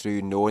came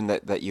through, knowing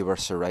that you were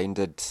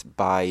surrounded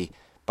by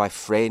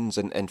friends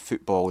in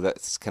football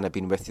that's kind of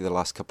been with you the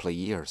last couple of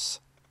years?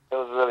 It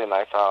was really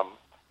nice.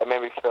 It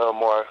made me feel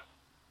more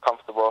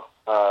comfortable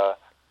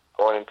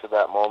going into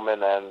that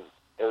moment, and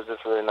it was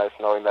just really nice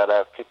knowing that I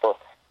have people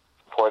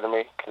supporting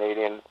me,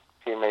 Canadian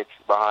teammates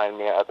behind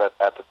me at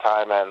the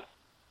time, and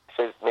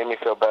it just made me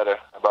feel better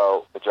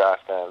about the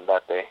draft and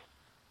that day.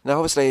 Now,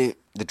 obviously,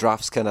 the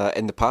draft's kind of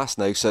in the past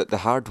now, so the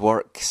hard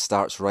work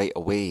starts right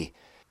away.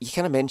 You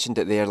kind of mentioned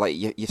it there, like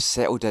you've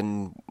settled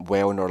in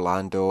well in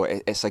Orlando.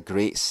 It's a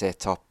great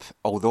setup.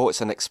 Although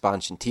it's an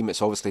expansion team,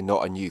 it's obviously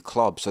not a new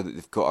club, so that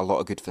they've got a lot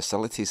of good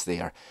facilities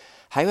there.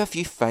 How have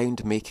you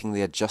found making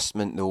the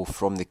adjustment, though,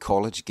 from the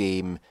college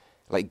game,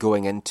 like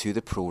going into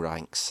the pro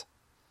ranks?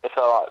 It's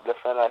a lot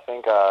different, I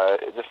think.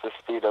 Just the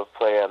speed of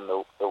play and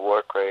the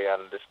work rate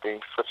and just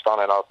being switched on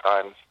at all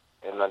times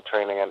in the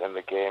training and in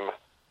the game.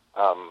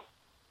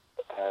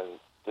 And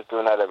just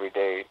doing that every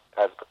day,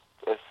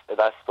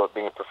 that's what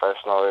being a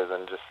professional is,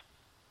 and just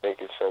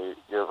making sure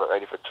you're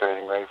ready for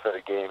training, ready for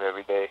the game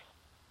every day.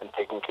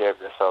 taking care of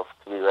yourself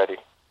to be ready.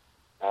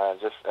 And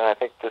I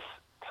think it's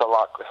a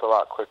lot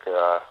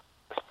quicker,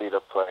 the speed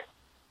of play,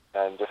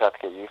 and just have to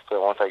get used to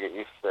it. Once I get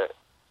used to it,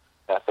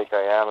 I think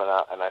I am,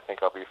 and I think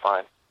I'll be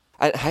fine.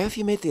 And how have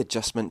you made the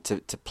adjustment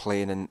to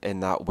playing in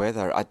that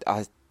weather?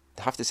 I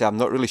have to say I'm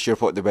not really sure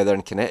what the weather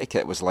in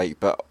Connecticut was like,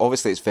 but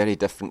obviously it's very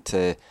different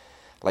to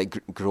like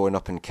growing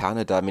up in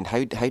Canada. I mean,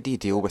 how do you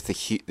deal with the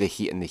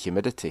heat and the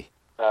humidity?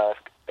 I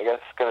guess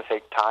it's going to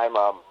take time.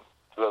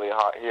 It's really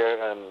hot here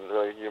and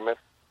really humid,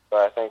 but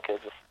I think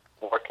it's just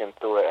working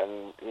through it,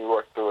 and you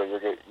work through it, you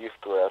get used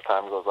to it as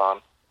time goes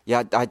on.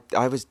 Yeah,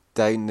 I was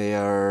down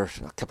there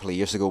a couple of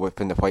years ago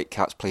when the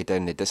Whitecaps played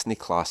down the Disney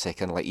Classic,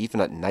 and like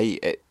even at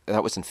night,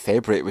 that was in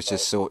February, it was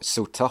just so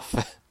tough.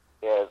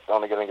 Yeah, it's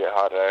only going to get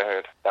hotter, I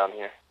heard, down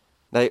here.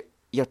 Now,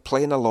 you're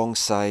playing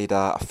alongside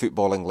a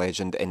footballing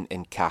legend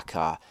in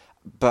Kaká,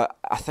 but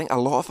I think a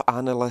lot of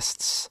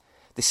analysts,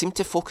 they seem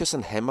to focus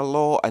on him a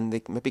lot, and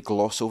they maybe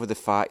gloss over the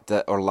fact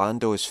that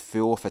Orlando is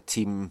full of a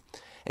team.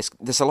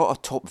 There's a lot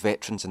of top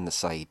veterans in the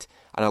side,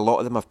 and a lot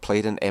of them have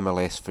played in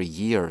MLS for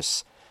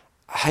years.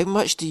 How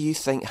much do you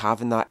think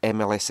having that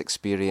MLS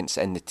experience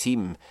in the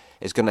team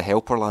is going to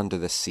help Orlando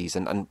this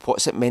season, and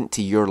what's it meant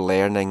to your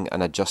learning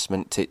and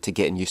adjustment to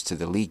getting used to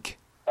the league?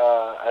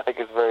 I think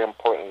it's very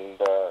important,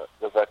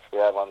 the vets we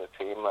have on the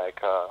team, like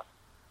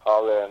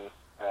Holland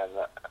and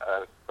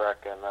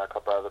Breck and a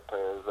couple other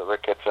players,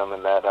 Rick Kitchum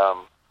and that.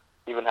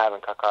 Even having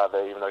Kaká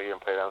there, even though he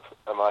didn't play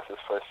MLS his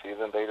first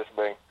season, they just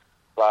bring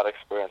a lot of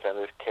experience and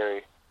just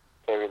carry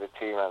the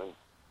team and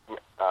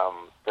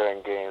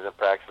during games and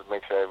practice,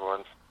 make sure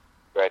everyone's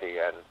ready,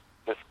 and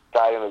just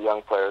guiding the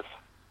young players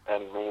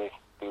and me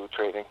do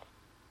training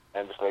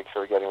and just make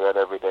sure we're getting ready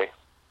every day.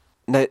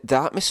 Now, the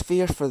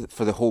atmosphere for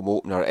the home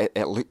opener,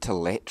 it looked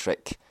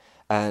electric,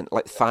 and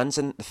like the fans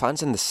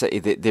in the city,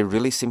 they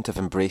really seem to have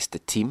embraced the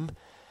team.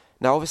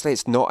 Now, obviously,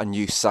 it's not a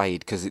new side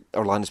because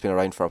Orlando's been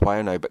around for a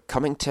while now, but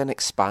coming to an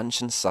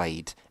expansion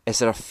side, is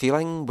there a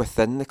feeling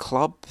within the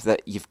club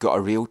that you've got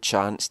a real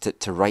chance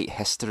to write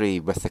history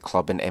with the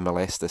club in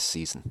MLS this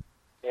season?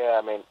 Yeah,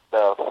 I mean,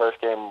 the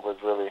first game was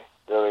really,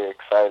 really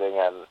exciting,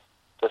 and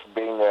just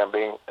being there and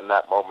being in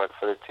that moment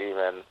for the team,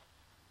 and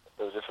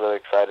it was just really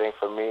exciting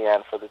for me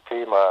and for the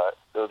team.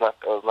 There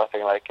was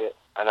nothing like it.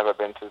 I've never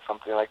been to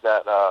something like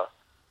that.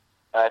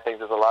 And I think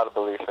there's a lot of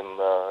belief in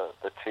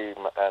the team,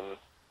 and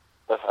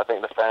I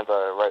think the fans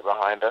are right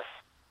behind us,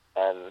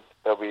 and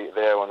they'll be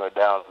there when we're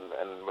down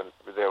and when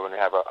we're there when we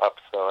have our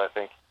ups. So I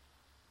think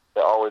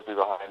they'll always be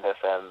behind us,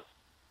 and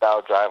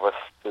that'll drive us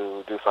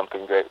to do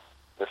something great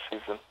this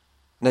season.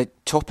 Now,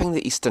 topping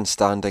the Eastern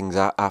standings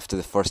after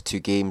the first two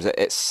games,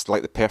 it's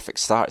like the perfect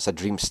start. It's a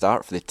dream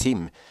start for the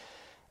team.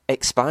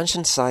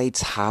 Expansion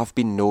sides have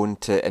been known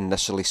to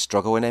initially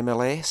struggle in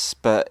MLS,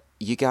 but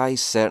you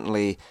guys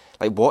certainly,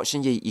 like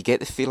watching you get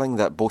the feeling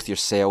that both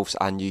yourselves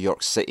and New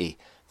York City,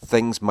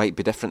 things might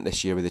be different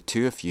this year with the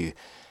two of you.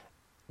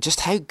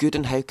 Just how good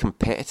and how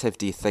competitive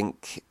do you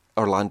think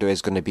Orlando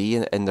is going to be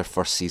in their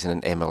first season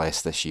in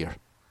MLS this year?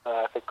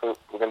 I think we're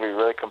going to be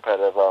really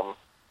competitive.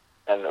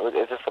 And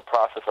it's just a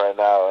process right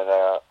now,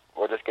 and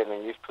we're just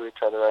getting used to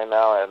each other right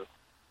now, and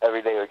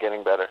every day we're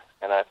getting better,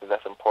 and I think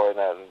that's important,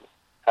 and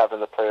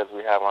having the players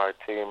we have on our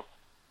team,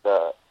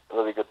 the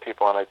really good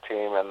people on our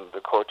team, and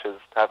the coaches,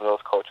 having those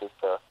coaches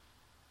to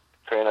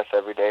train us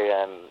every day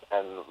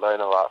and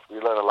learn a lot. We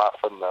learn a lot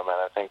from them,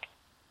 and I think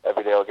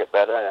every day will get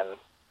better, and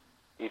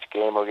each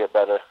game will get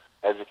better.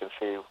 As you can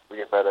see, we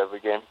get better every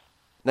game.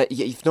 Now,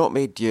 you've not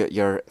made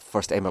your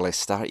first MLS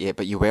start yet,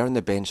 but you were on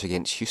the bench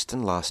against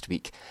Houston last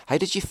week. How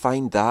did you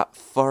find that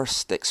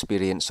first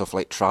experience of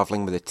like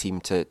travelling with the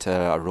team to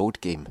a road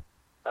game?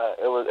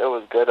 It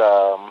was good.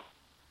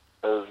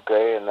 It was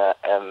great, and I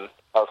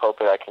was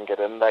hoping I can get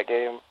in that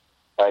game.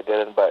 I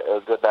didn't, but it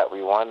was good that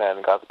we won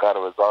and got a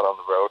result on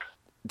the road.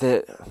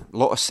 A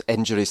lot of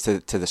injuries to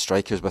the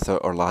strikers with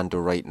Orlando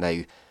right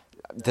now.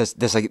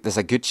 There's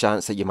a good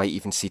chance that you might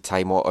even see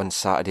time on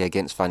Saturday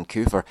against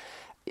Vancouver.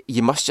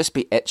 You must just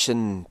be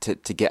itching to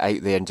get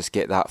out there and just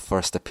get that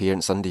first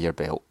appearance under your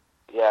belt.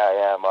 Yeah,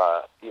 I am.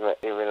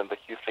 Even in the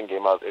Houston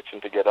game, I was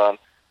itching to get on,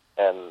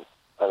 and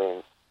I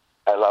mean,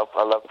 I love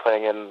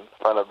playing in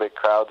front of big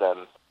crowds,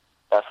 and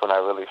that's when I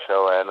really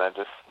show, and I'm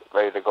just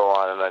ready to go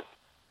on, and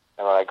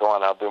when I go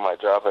on, I'll do my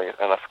job, and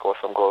I score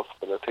some goals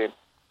for the team.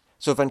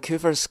 So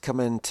Vancouver's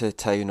coming to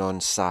town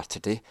on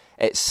Saturday.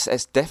 It's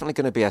definitely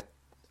going to be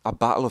a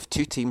battle of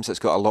two teams that's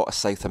got a lot of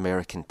South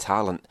American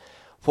talent.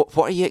 What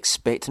are you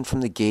expecting from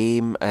the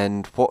game,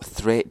 and what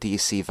threat do you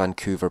see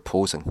Vancouver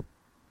posing?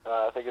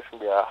 I think it's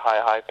going to be a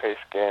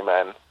high-paced game,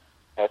 and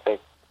I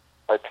think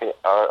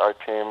our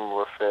team,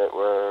 we're fit,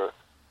 we're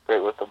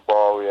great with the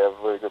ball, we have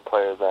really good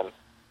players, and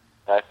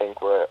I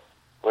think we're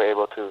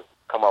able to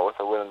come out with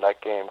a win in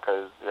that game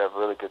because we have a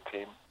really good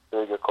team,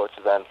 really good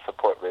coaches and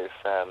support base,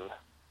 and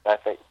I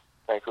think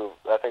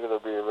it'll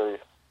be a really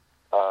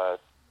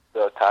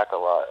they'll attack a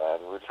lot,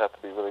 and we just have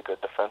to be really good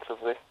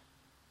defensively.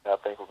 I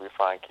think we'll be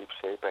fine, keep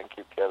shape, and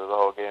keep together the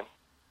whole game.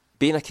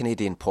 being a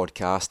Canadian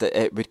podcast,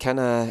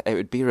 it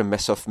would be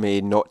remiss of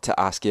me not to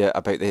ask you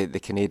about the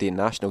Canadian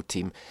national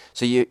team.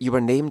 So you were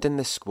named in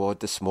the squad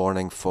this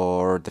morning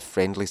for the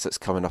friendlies that's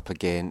coming up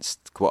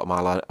against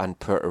Guatemala and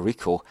Puerto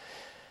Rico,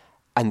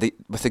 and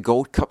with the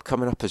Gold Cup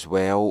coming up as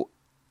well,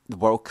 the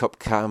World Cup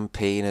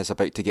campaign is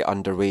about to get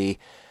underway.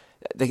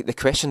 The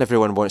question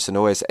everyone wants to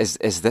know is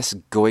this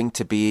going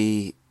to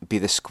be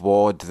the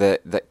squad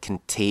that can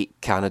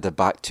take Canada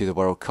back to the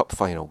World Cup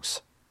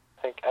finals?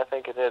 I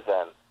think it is,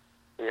 and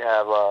we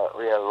have a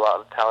lot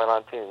of talent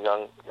on the team,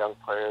 young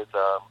players.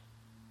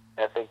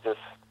 I think just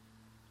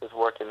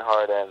working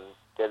hard and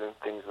getting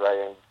things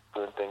right and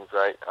doing things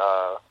right,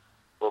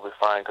 we'll be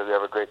fine because we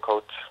have a great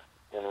coach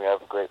and we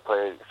have great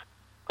players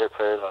on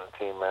the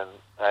team. And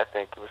I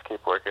think we just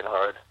keep working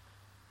hard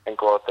and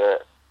go out there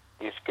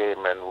each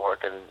game and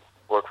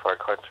work for our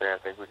country. I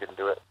think we can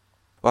do it.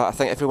 Well, I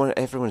think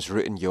everyone's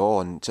rooting you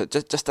on. So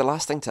just the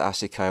last thing to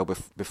ask you, Kyle,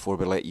 before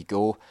we let you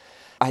go.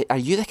 Are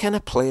you the kind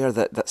of player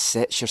that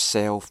sets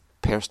yourself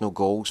personal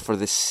goals for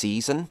this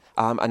season?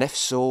 And if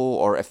so,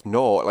 or if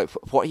not, like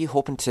what are you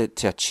hoping to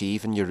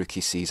achieve in your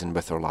rookie season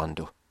with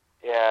Orlando?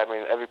 Yeah, I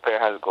mean, every player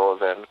has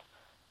goals, and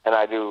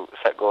I do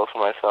set goals for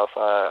myself.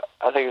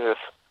 I think it's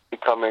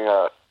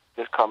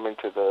just coming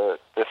to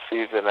this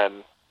season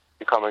and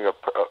becoming a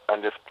pro,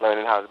 and just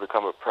learning how to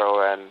become a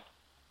pro, and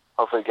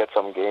hopefully get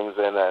some games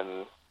in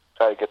and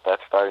try to get that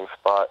starting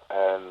spot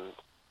and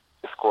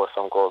score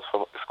some goals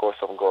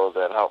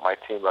and help my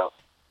team out.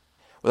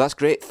 Well, that's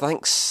great.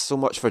 Thanks so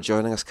much for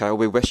joining us, Kyle.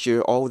 We wish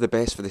you all the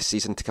best for the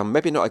season to come.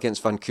 Maybe not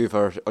against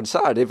Vancouver on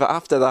Saturday, but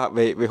after that,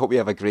 we hope you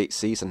have a great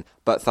season.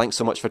 But thanks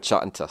so much for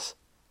chatting to us.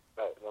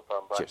 Right, no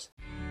problem. Bye. Cheers.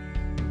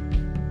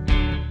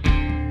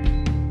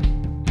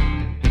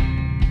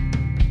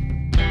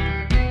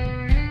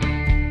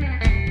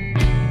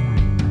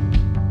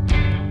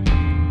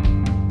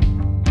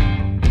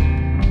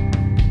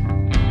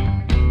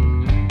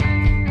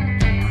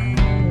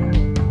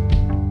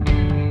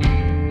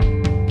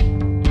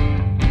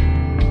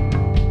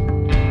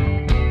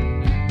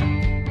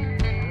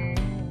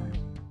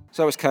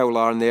 So that was Kyle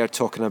Larn there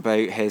talking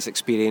about his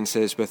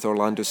experiences with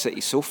Orlando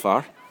City so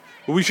far.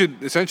 Well, we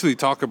should essentially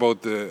talk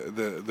about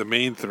the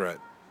main threat,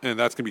 and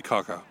that's going to be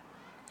Kaká.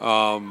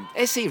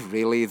 Is he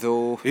really,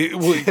 though?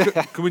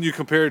 When you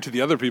compare it to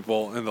the other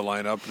people in the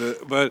lineup,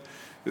 but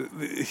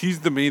he's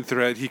the main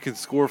threat. He can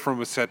score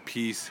from a set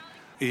piece.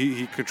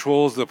 He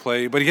controls the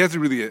play, but he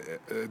hasn't really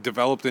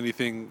developed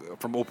anything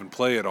from open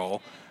play at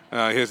all. He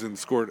hasn't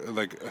scored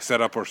like a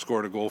setup or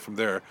scored a goal from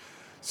there.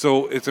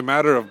 So it's a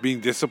matter of being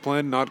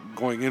disciplined, not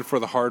going in for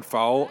the hard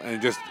foul, and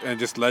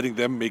just letting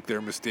them make their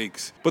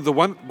mistakes. But the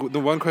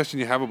one question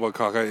you have about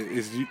Kaká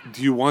is,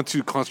 do you want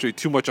to concentrate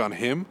too much on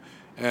him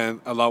and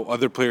allow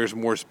other players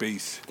more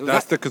space?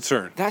 That's the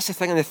concern. That's the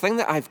thing, and the thing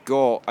that I've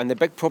got, and the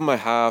big problem I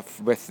have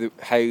with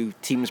how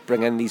teams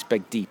bring in these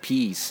big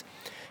DPs,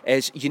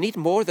 is you need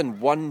more than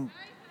one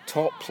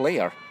top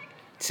player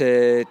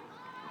to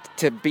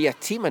be a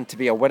team and to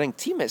be a winning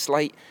team. It's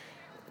like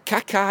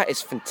Kaká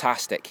is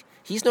fantastic.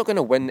 He's not going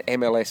to win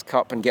MLS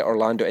Cup and get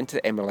Orlando into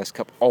the MLS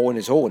Cup all on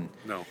his own.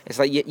 No. It's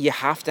like you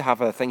have to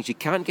have other things. You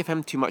can't give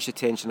him too much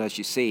attention, as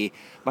you say.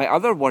 My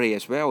other worry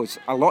as well is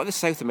a lot of the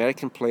South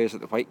American players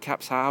that the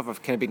Whitecaps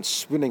have kind of been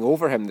swooning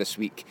over him this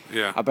week.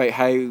 Yeah. About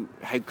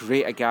how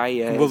great a guy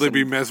is. Will they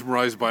be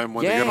mesmerised by him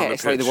when they get on the pitch? Yeah,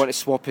 it's like they want to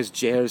swap his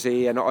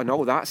jersey and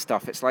all that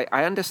stuff. It's like,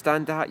 I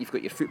understand that. You've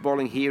got your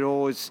footballing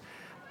heroes.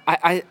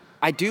 I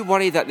do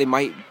worry that they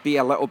might be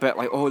a little bit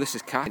like, oh, this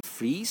is Kaká,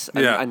 freeze,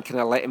 and kind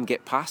of let him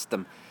get past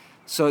them.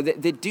 So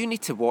they do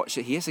need to watch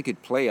it. He is a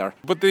good player.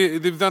 But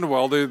they've done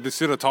well. They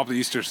sit atop the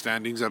Eastern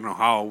standings. I don't know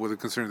how, with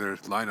considering their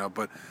lineup,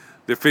 but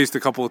they've faced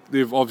a couple.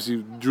 They've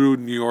obviously drew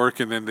New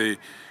York, and then they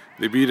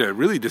beat a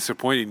really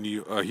disappointing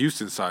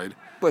Houston side.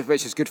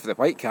 Which is good for the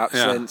Whitecaps,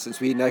 since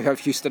we now have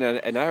Houston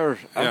in our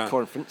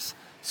conference.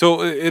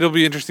 So it'll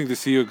be interesting to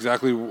see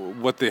exactly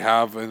what they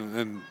have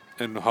and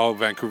how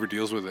Vancouver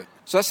deals with it.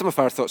 So that's some of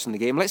our thoughts on the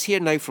game. Let's hear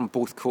now from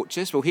both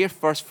coaches. We'll hear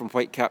first from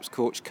Whitecaps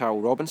coach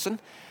Carl Robinson, and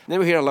then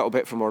we'll hear a little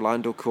bit from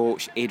Orlando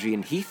coach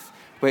Adrian Heath,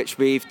 which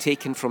we've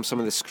taken from some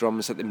of the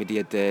scrums that the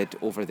media did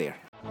over there.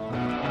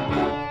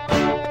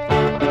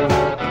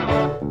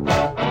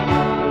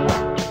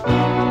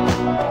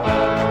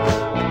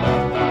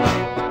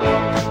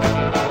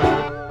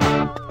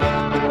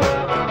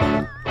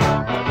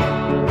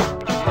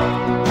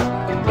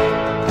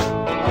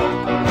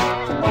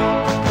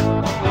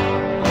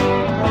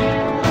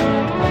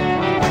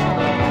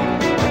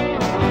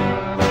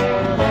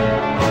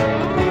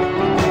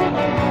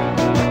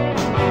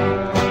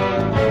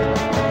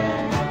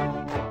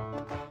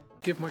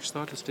 Give much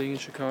thought to staying in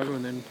Chicago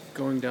and then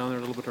going down there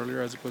a little bit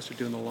earlier as opposed to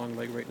doing the long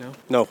leg right now?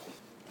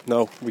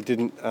 No, we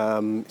didn't.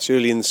 It's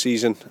early in the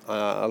season.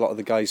 A lot of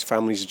the guys'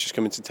 families are just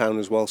coming to town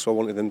as well, so I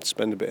wanted them to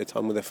spend a bit of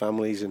time with their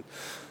families, and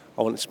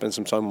I wanted to spend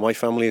some time with my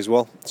family as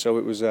well. So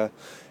it was an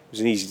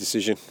easy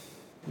decision.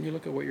 When you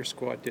look at what your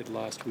squad did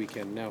last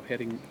weekend, now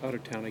heading out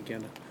of town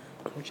again,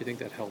 don't you think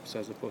that helps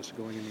as opposed to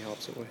going in the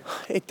opposite way?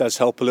 It does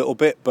help a little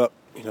bit, but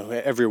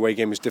every away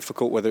game is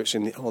difficult, whether it's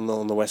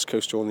on the West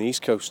Coast or on the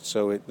East Coast.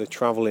 So the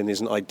travelling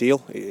isn't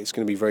ideal. It's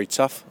going to be very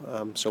tough.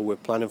 So we're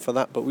planning for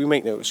that. But we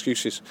make no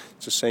excuses.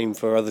 It's the same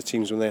for other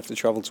teams when they have to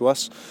travel to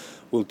us.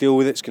 We'll deal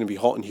with it. It's going to be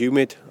hot and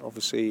humid.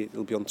 Obviously,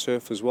 it'll be on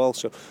turf as well.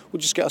 So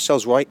we'll just get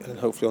ourselves right, and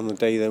hopefully on the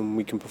day then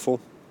we can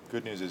perform.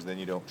 Good news is then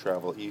you don't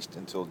travel east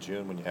until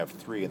June when you have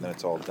 3, and then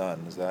it's all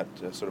done. Is that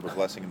sort of a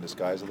blessing in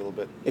disguise a little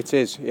bit? It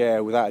is, yeah,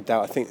 without a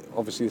doubt. I think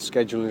obviously the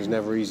scheduling is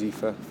never easy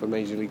for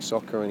Major League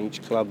Soccer and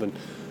each club, and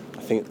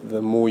I think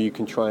the more you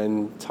can try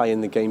and tie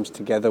in the games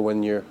together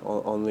when you're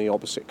on the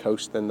opposite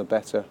coast, then the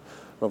better.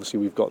 Obviously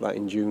we've got that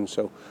in June,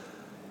 so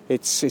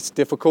it's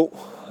difficult,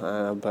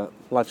 but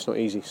life's not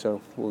easy, so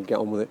we'll get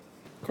on with it.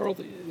 Carl,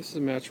 this is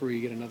a match where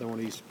you get another one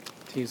of these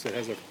teams that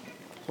has a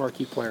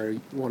marquee player,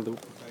 one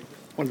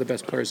of the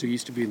best players who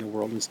used to be in the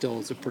world and still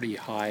is a pretty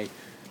high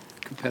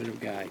competitive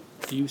guy.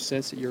 Do you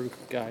sense that your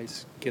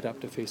guys get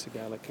up to face a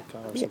guy like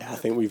Kaká? Yeah, I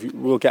think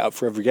we'll get up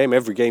for every game.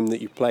 Every game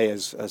that you play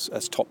as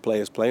top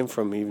players playing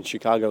from. Even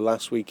Chicago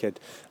last week had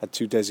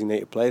 2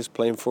 designated players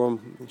playing for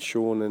them,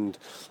 Sean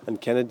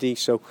and Kennedy.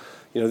 So,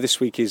 this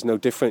week is no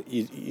different.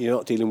 You're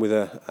not dealing with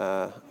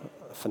a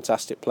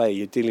fantastic player.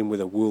 You're dealing with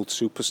a world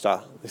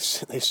superstar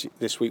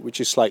this week, which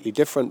is slightly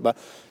different, but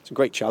it's a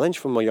great challenge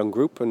from my young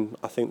group, and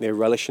I think they're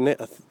relishing it.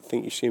 I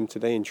think you see them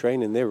today in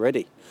training. They're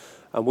ready,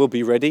 and we'll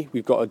be ready.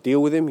 We've got to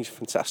deal with him. He's a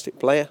fantastic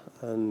player,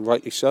 and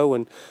rightly so,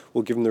 and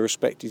we'll give him the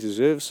respect he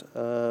deserves,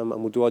 and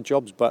we'll do our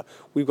jobs, but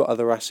we've got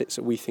other assets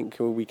that we think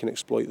we can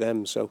exploit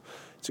them, so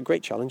it's a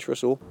great challenge for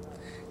us all.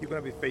 You're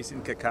going to be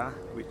facing Kaká,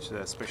 which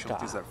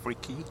specialties are free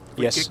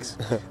yes. kicks.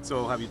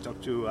 So have you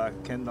talked to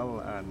Kendall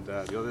and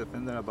the other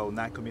defender about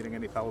not committing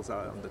any fouls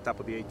on the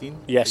top of the 18?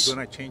 Yes. Are you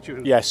going to change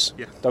your... Yes.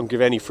 Yeah. Don't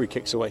give any free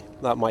kicks away.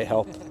 That might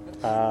help.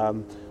 Now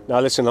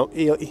listen,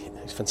 he's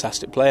a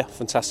fantastic player,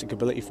 fantastic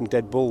ability from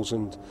dead balls,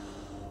 and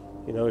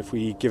if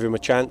we give him a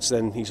chance,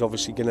 then he's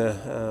obviously going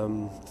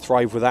to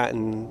thrive with that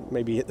and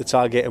maybe hit the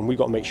target, and we've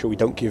got to make sure we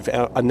don't give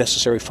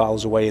unnecessary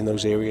fouls away in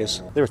those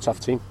areas. They're a tough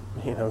team.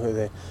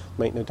 They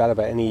make no doubt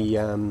about any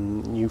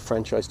new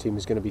franchise team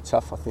is going to be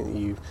tough. I think that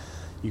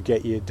you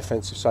get your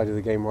defensive side of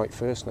the game right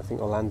first, and I think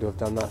Orlando have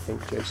done that. I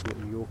think Jason at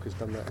New York has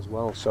done that as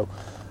well. So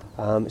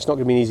it's not going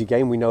to be an easy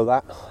game, we know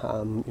that.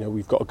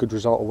 We've got a good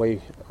result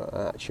away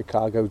at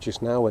Chicago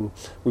just now, and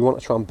we want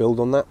to try and build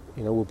on that.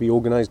 We'll be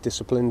organised,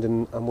 disciplined,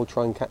 and we'll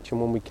try and catch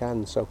them when we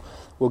can. So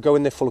we'll go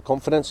in there full of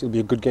confidence. It'll be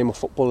a good game of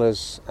football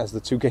as the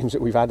 2 games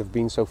that we've had have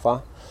been so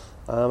far.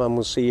 And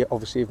we'll see,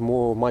 obviously, if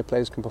more of my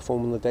players can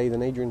perform on the day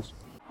than Adrian's.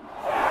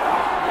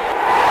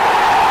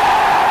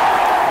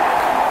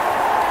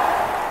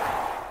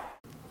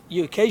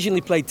 You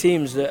occasionally play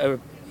teams that are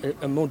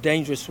more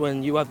dangerous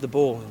when you have the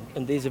ball,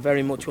 and these are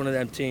very much one of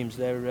them teams.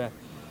 They're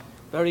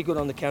very good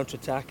on the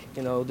counter-attack.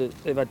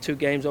 They've had 2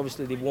 games,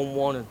 obviously they've won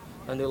 1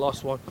 and they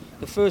lost 1.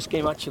 The first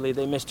game, actually,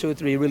 they missed 2 or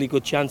 3 really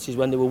good chances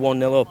when they were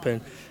 1-0 up,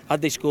 and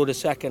had they scored a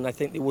second, I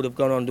think they would have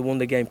gone on to win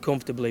the game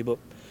comfortably, but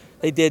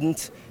they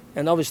didn't.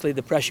 And obviously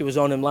the pressure was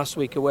on them last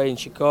week away in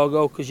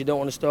Chicago, because you don't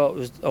want to start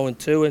with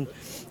 0-2, and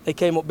they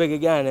came up big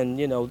again, and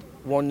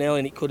 1-0,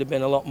 and it could have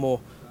been a lot more.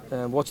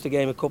 Watched the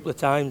game a couple of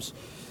times.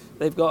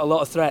 They've got a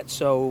lot of threats,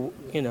 so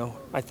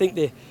I think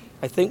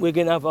we're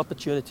going to have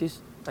opportunities.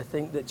 I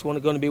think that's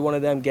going to be one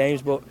of them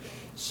games, but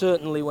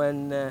certainly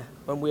when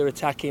we're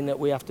attacking, that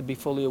we have to be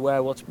fully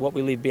aware what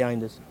we leave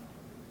behind us.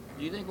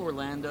 Do you think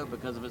Orlando,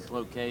 because of its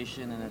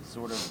location and its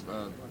sort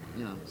of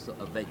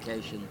a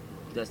vacation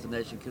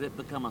destination, could it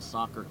become a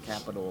soccer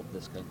capital of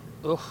this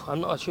country? I'm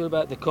not sure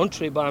about the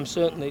country, but I'm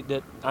certainly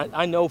that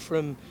I know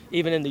from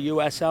even in the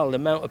USL, the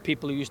amount of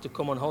people who used to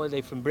come on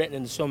holiday from Britain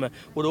in the summer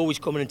would always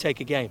come in and take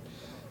a game.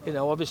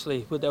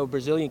 Obviously with our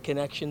Brazilian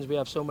connections, we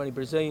have so many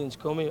Brazilians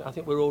coming. I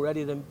think we're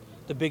already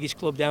the biggest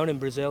club down in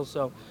Brazil.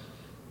 So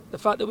the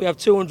fact that we have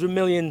 200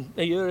 million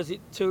a year as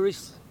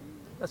tourists,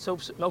 let's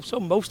hope most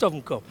of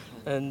them come,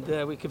 and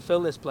we can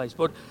fill this place.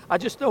 But I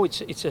just know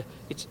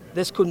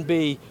this couldn't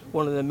be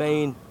one of the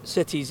main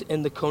cities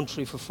in the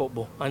country for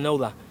football. I know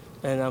that,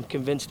 and I'm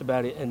convinced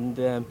about it.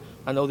 And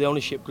I know the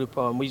ownership group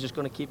are, and we're just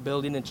going to keep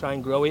building and try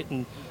and grow it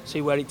and see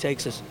where it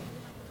takes us.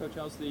 Coach,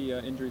 how's the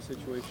injury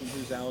situation?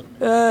 Who's out?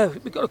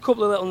 We've got a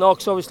couple of little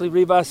knocks. Obviously,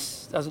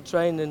 Rivas hasn't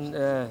trained, and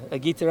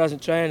Aguita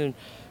hasn't trained, and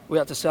we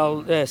had to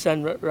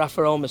send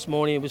Rafa home this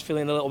morning. He was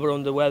feeling a little bit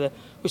under the weather.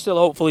 We're still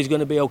hopeful he's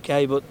going to be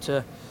okay,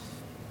 but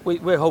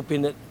we're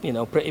hoping that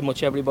pretty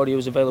much everybody who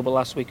was available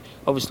last week,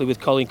 obviously with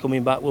Colin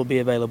coming back, will be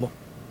available.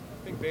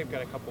 I think they've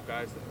got a couple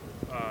guys,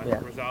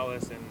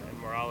 Rosales and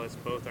Morales,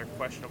 both are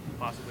questionable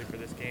possibly for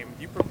this game.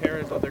 Do you prepare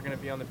as though they're going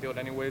to be on the field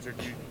anyways, or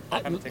do you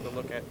have to take a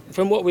look at?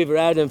 From what we've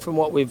read and from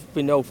what we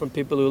know from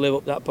people who live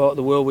up that part of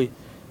the world, we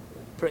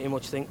pretty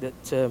much think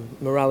that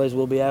Morales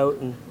will be out,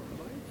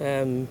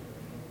 and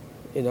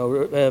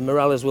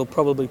Morales will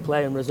probably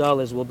play, and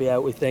Rosales will be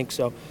out, we think.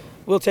 So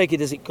we'll take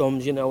it as it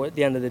comes. At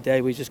the end of the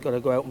day, we just got to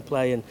go out and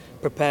play and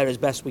prepare as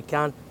best we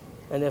can.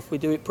 And if we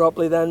do it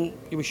properly, then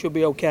we should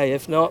be okay.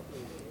 If not,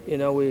 it's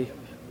going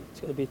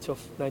to be a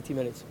tough 90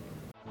 minutes.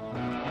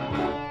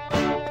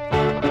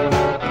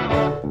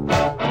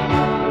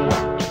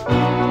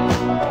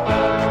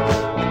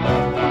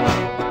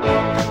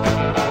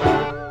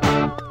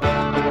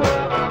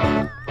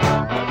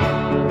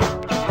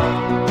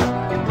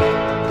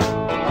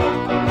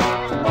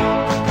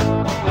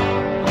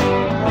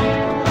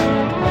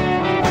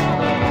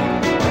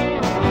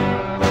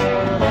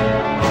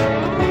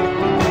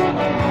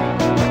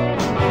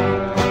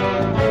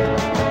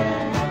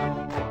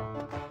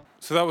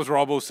 that was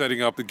Robbo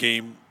setting up the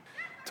game,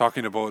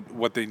 talking about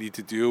what they need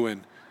to do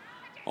and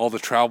all the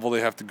travel they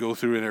have to go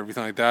through and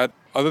everything like that.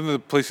 Other than the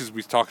places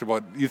we talked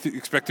about, you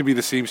expect to be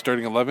the same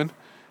starting 11?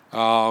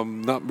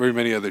 Not very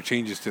many other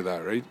changes to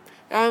that, right?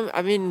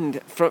 I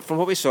mean, from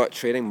what we saw at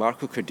training,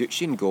 Marco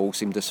Carducci in goal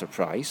seemed a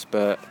surprise,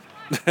 but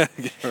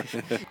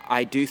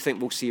I do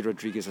think we'll see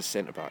Rodriguez as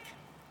centre-back.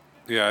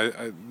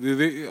 Yeah,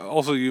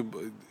 also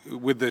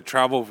with the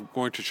travel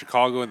going to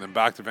Chicago and then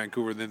back to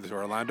Vancouver and then to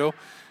Orlando,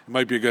 it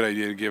might be a good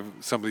idea to give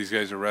some of these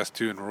guys a rest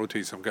too and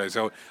rotate some guys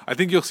out. I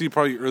think you'll see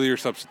probably earlier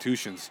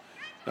substitutions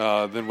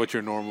than what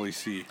you normally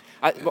see.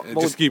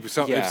 Just keep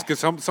because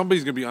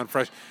somebody's going to be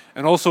unfresh,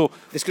 and also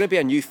there's going to be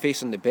a new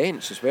face on the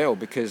bench as well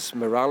because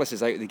Morales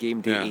is out of the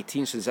game day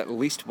 18, so there's at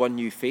least one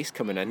new face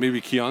coming in.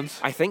 Maybe Keon's.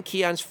 I think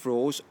Keon's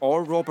froze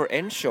or Robert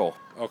Enshaw.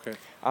 Okay.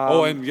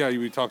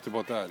 We talked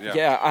about that. Yeah.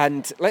 Yeah,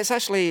 and let's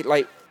actually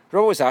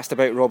Rob was asked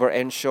about Robert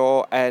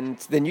Enshaw, and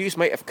the news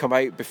might have come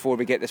out before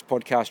we get this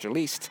podcast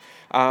released.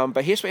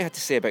 But here's what he had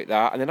to say about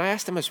that, and then I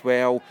asked him as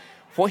well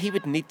what he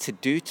would need to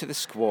do to the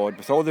squad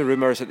with all the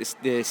rumours that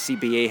the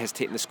CBA has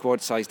taken the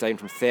squad size down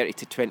from 30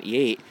 to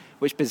 28,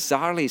 which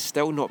bizarrely has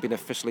still not been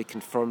officially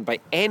confirmed by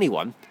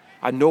anyone,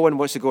 and no one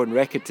wants to go on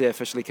record to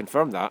officially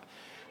confirm that.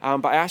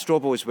 But I asked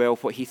Robbo as well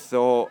what he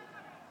thought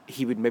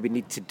he would maybe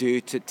need to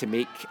do to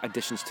make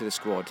additions to the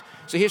squad.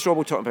 So here's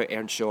Robbo talking about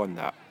Earnshaw and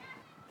that.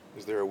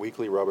 Is there a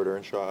weekly Robert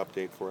Earnshaw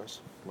update for us,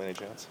 by any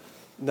chance?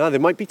 No,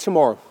 there might be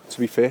tomorrow, to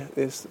be fair.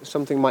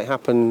 Something might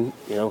happen,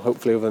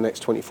 hopefully over the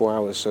next 24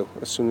 hours. So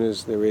as soon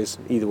as there is,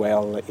 either way,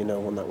 I'll let you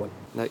know on that one.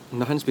 Now,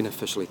 nothing's been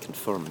officially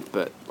confirmed,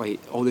 but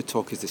all the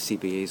talk is the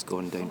CBA's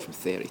gone down from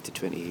 30 to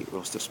 28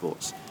 roster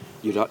spots.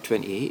 You're at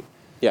 28.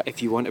 Yeah.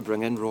 If you want to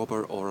bring in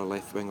Robert or a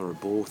left winger or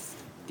both,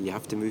 do you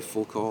have to move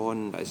folk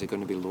on? Is it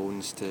going to be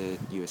loans to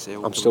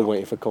USL? I'm still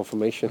waiting for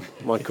confirmation,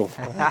 Michael.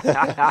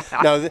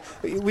 No,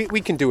 we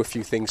can do a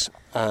few things.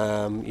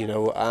 Am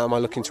I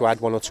looking to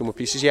add one or two more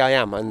pieces? Yeah, I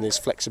am, and there's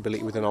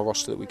flexibility within our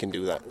roster that we can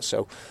do that.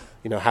 So,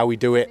 how we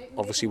do it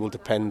obviously will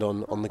depend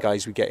on the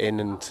guys we get in,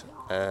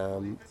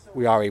 and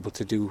we are able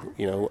to do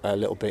a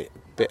little bit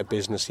of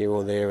business here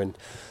or there. And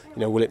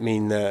will it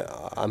mean that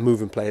I'm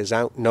moving players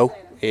out? No.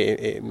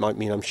 It might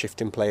mean I'm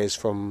shifting players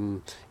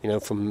from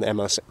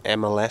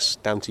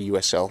MLS down to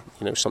USL,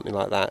 something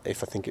like that,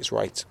 if I think it's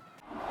right.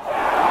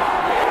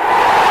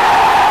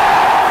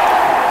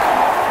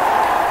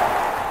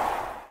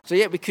 So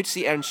yeah, we could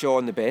see Earnshaw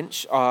on the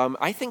bench.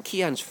 I think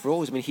Keon's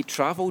froze. I mean, he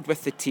travelled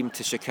with the team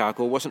to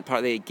Chicago, wasn't part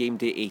of the game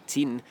day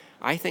 18.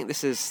 I think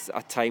this is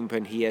a time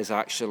when he is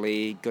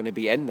actually going to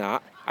be in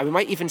that. And we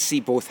might even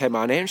see both him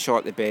and Earnshaw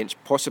at the bench,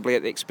 possibly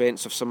at the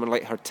expense of someone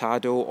like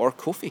Hurtado or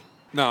Kofi.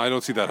 No, I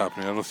don't see that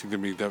happening. I don't think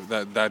there'll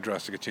be that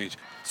drastic a change.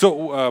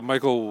 So,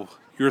 Michael,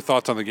 your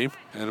thoughts on the game,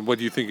 and what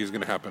do you think is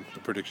going to happen, the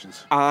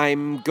predictions?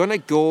 I'm going to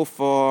go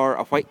for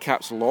a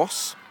Whitecaps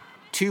loss,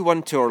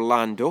 2-1 to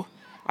Orlando.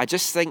 I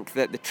just think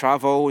that the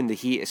travel and the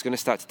heat is going to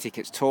start to take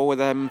its toll with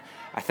them.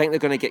 I think they're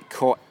going to get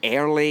caught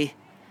early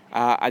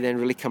and then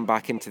really come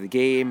back into the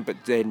game, but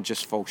then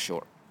just fall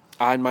short.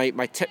 And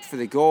my tip for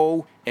the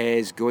goal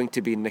is going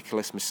to be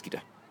Nicholas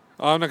Mosqueda.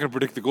 I'm not going to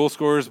predict the goal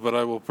scorers, but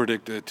I will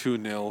predict a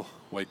 2-0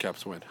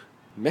 Whitecaps win.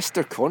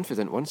 Mr.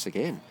 Confident once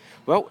again.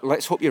 Well,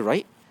 let's hope you're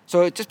right.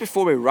 So just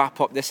before we wrap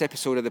up this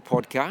episode of the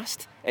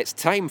podcast, it's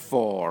time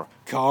for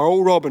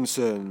Carl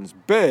Robinson's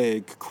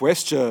Big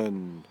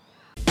Question.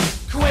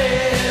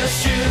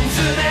 Questions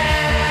and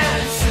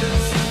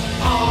answers,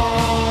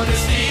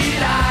 honesty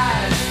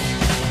lies.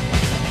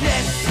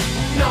 Yes,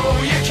 no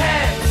you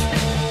can't,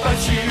 but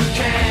you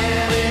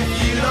can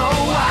if you know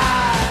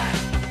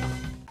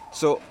why.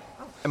 So,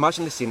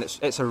 imagine the scene,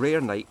 it's a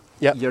rare night.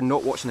 Yep. You're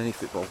not watching any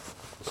football.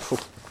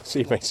 See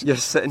you, mate. You're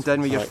sitting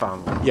down with your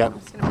family. Yeah.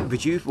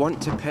 Would you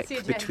want to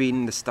pick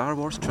between the Star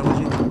Wars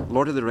trilogy,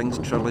 Lord of the Rings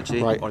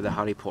trilogy, or the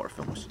Harry Potter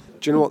films?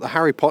 Do you know what, the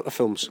Harry Potter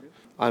films?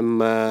 I'm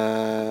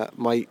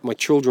my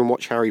children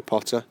watch Harry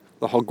Potter,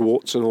 the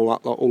Hogwarts and all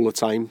that all the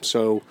time.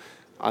 So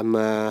I'm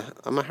a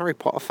Harry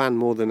Potter fan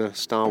more than a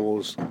Star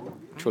Wars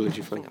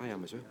trilogy fan. I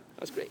am as well.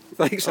 That's great.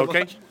 Thanks so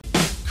much.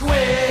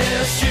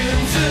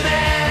 Questions and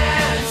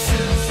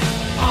answers,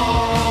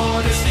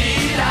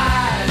 honesty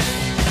lies.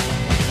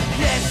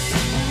 Yes,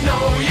 no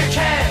you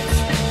can't,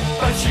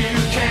 but you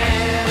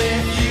can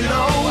if you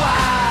know why.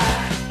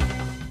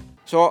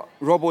 So,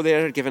 Robbo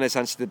there giving his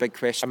answer to the big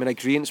question. I'm in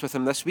agreement with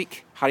him this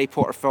week. Harry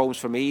Potter films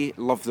for me,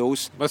 love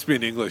those. Must be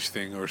an English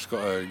thing, or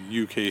a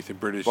UK thing,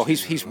 British. Well,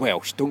 he's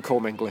Welsh, don't call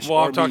him English. Well,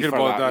 I'm talking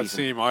about that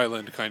same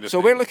island kind of thing.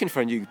 So we're looking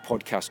for a new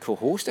podcast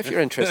co-host. If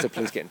you're interested,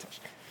 please get in touch.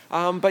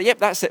 But yep,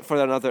 that's it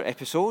for another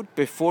episode.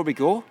 Before we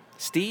go,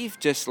 Steve,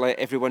 just let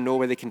everyone know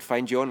where they can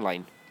find you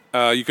online.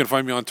 You can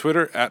find me on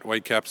Twitter at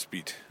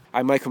WhitecapsBeat.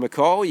 I'm Michael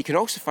McCall. You can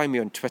also find me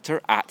on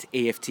Twitter at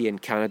AFTN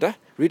Canada.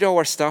 Read all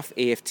our stuff,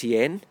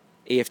 AFTN.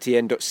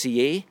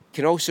 AFTN.ca. You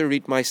can also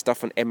read my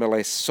stuff on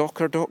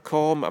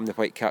MLSsoccer.com. I'm the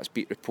Whitecaps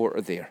beat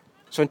reporter there.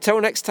 So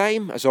until next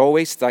time, as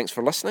always, thanks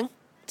for listening.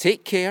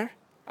 Take care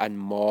and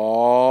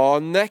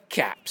mon the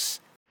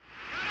Caps.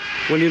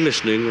 when you're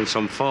listening on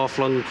some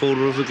far-flung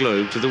corner of the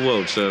globe to the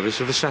world service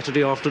of a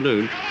Saturday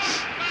afternoon.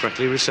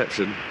 Crackly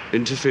reception,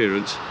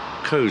 interference,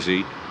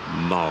 cosy,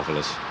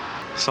 marvellous.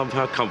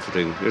 Somehow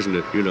comforting, isn't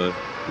it? You know,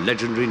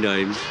 legendary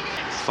names,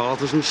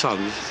 fathers and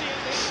sons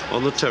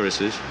on the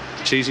terraces,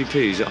 cheesy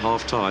peas at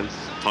half-time,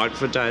 pint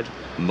for dad,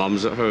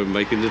 mum's at home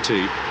making the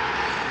tea.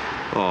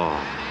 Oh,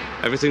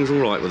 everything's all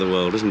right with the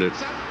world, isn't it?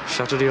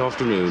 Saturday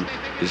afternoon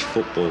is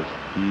football.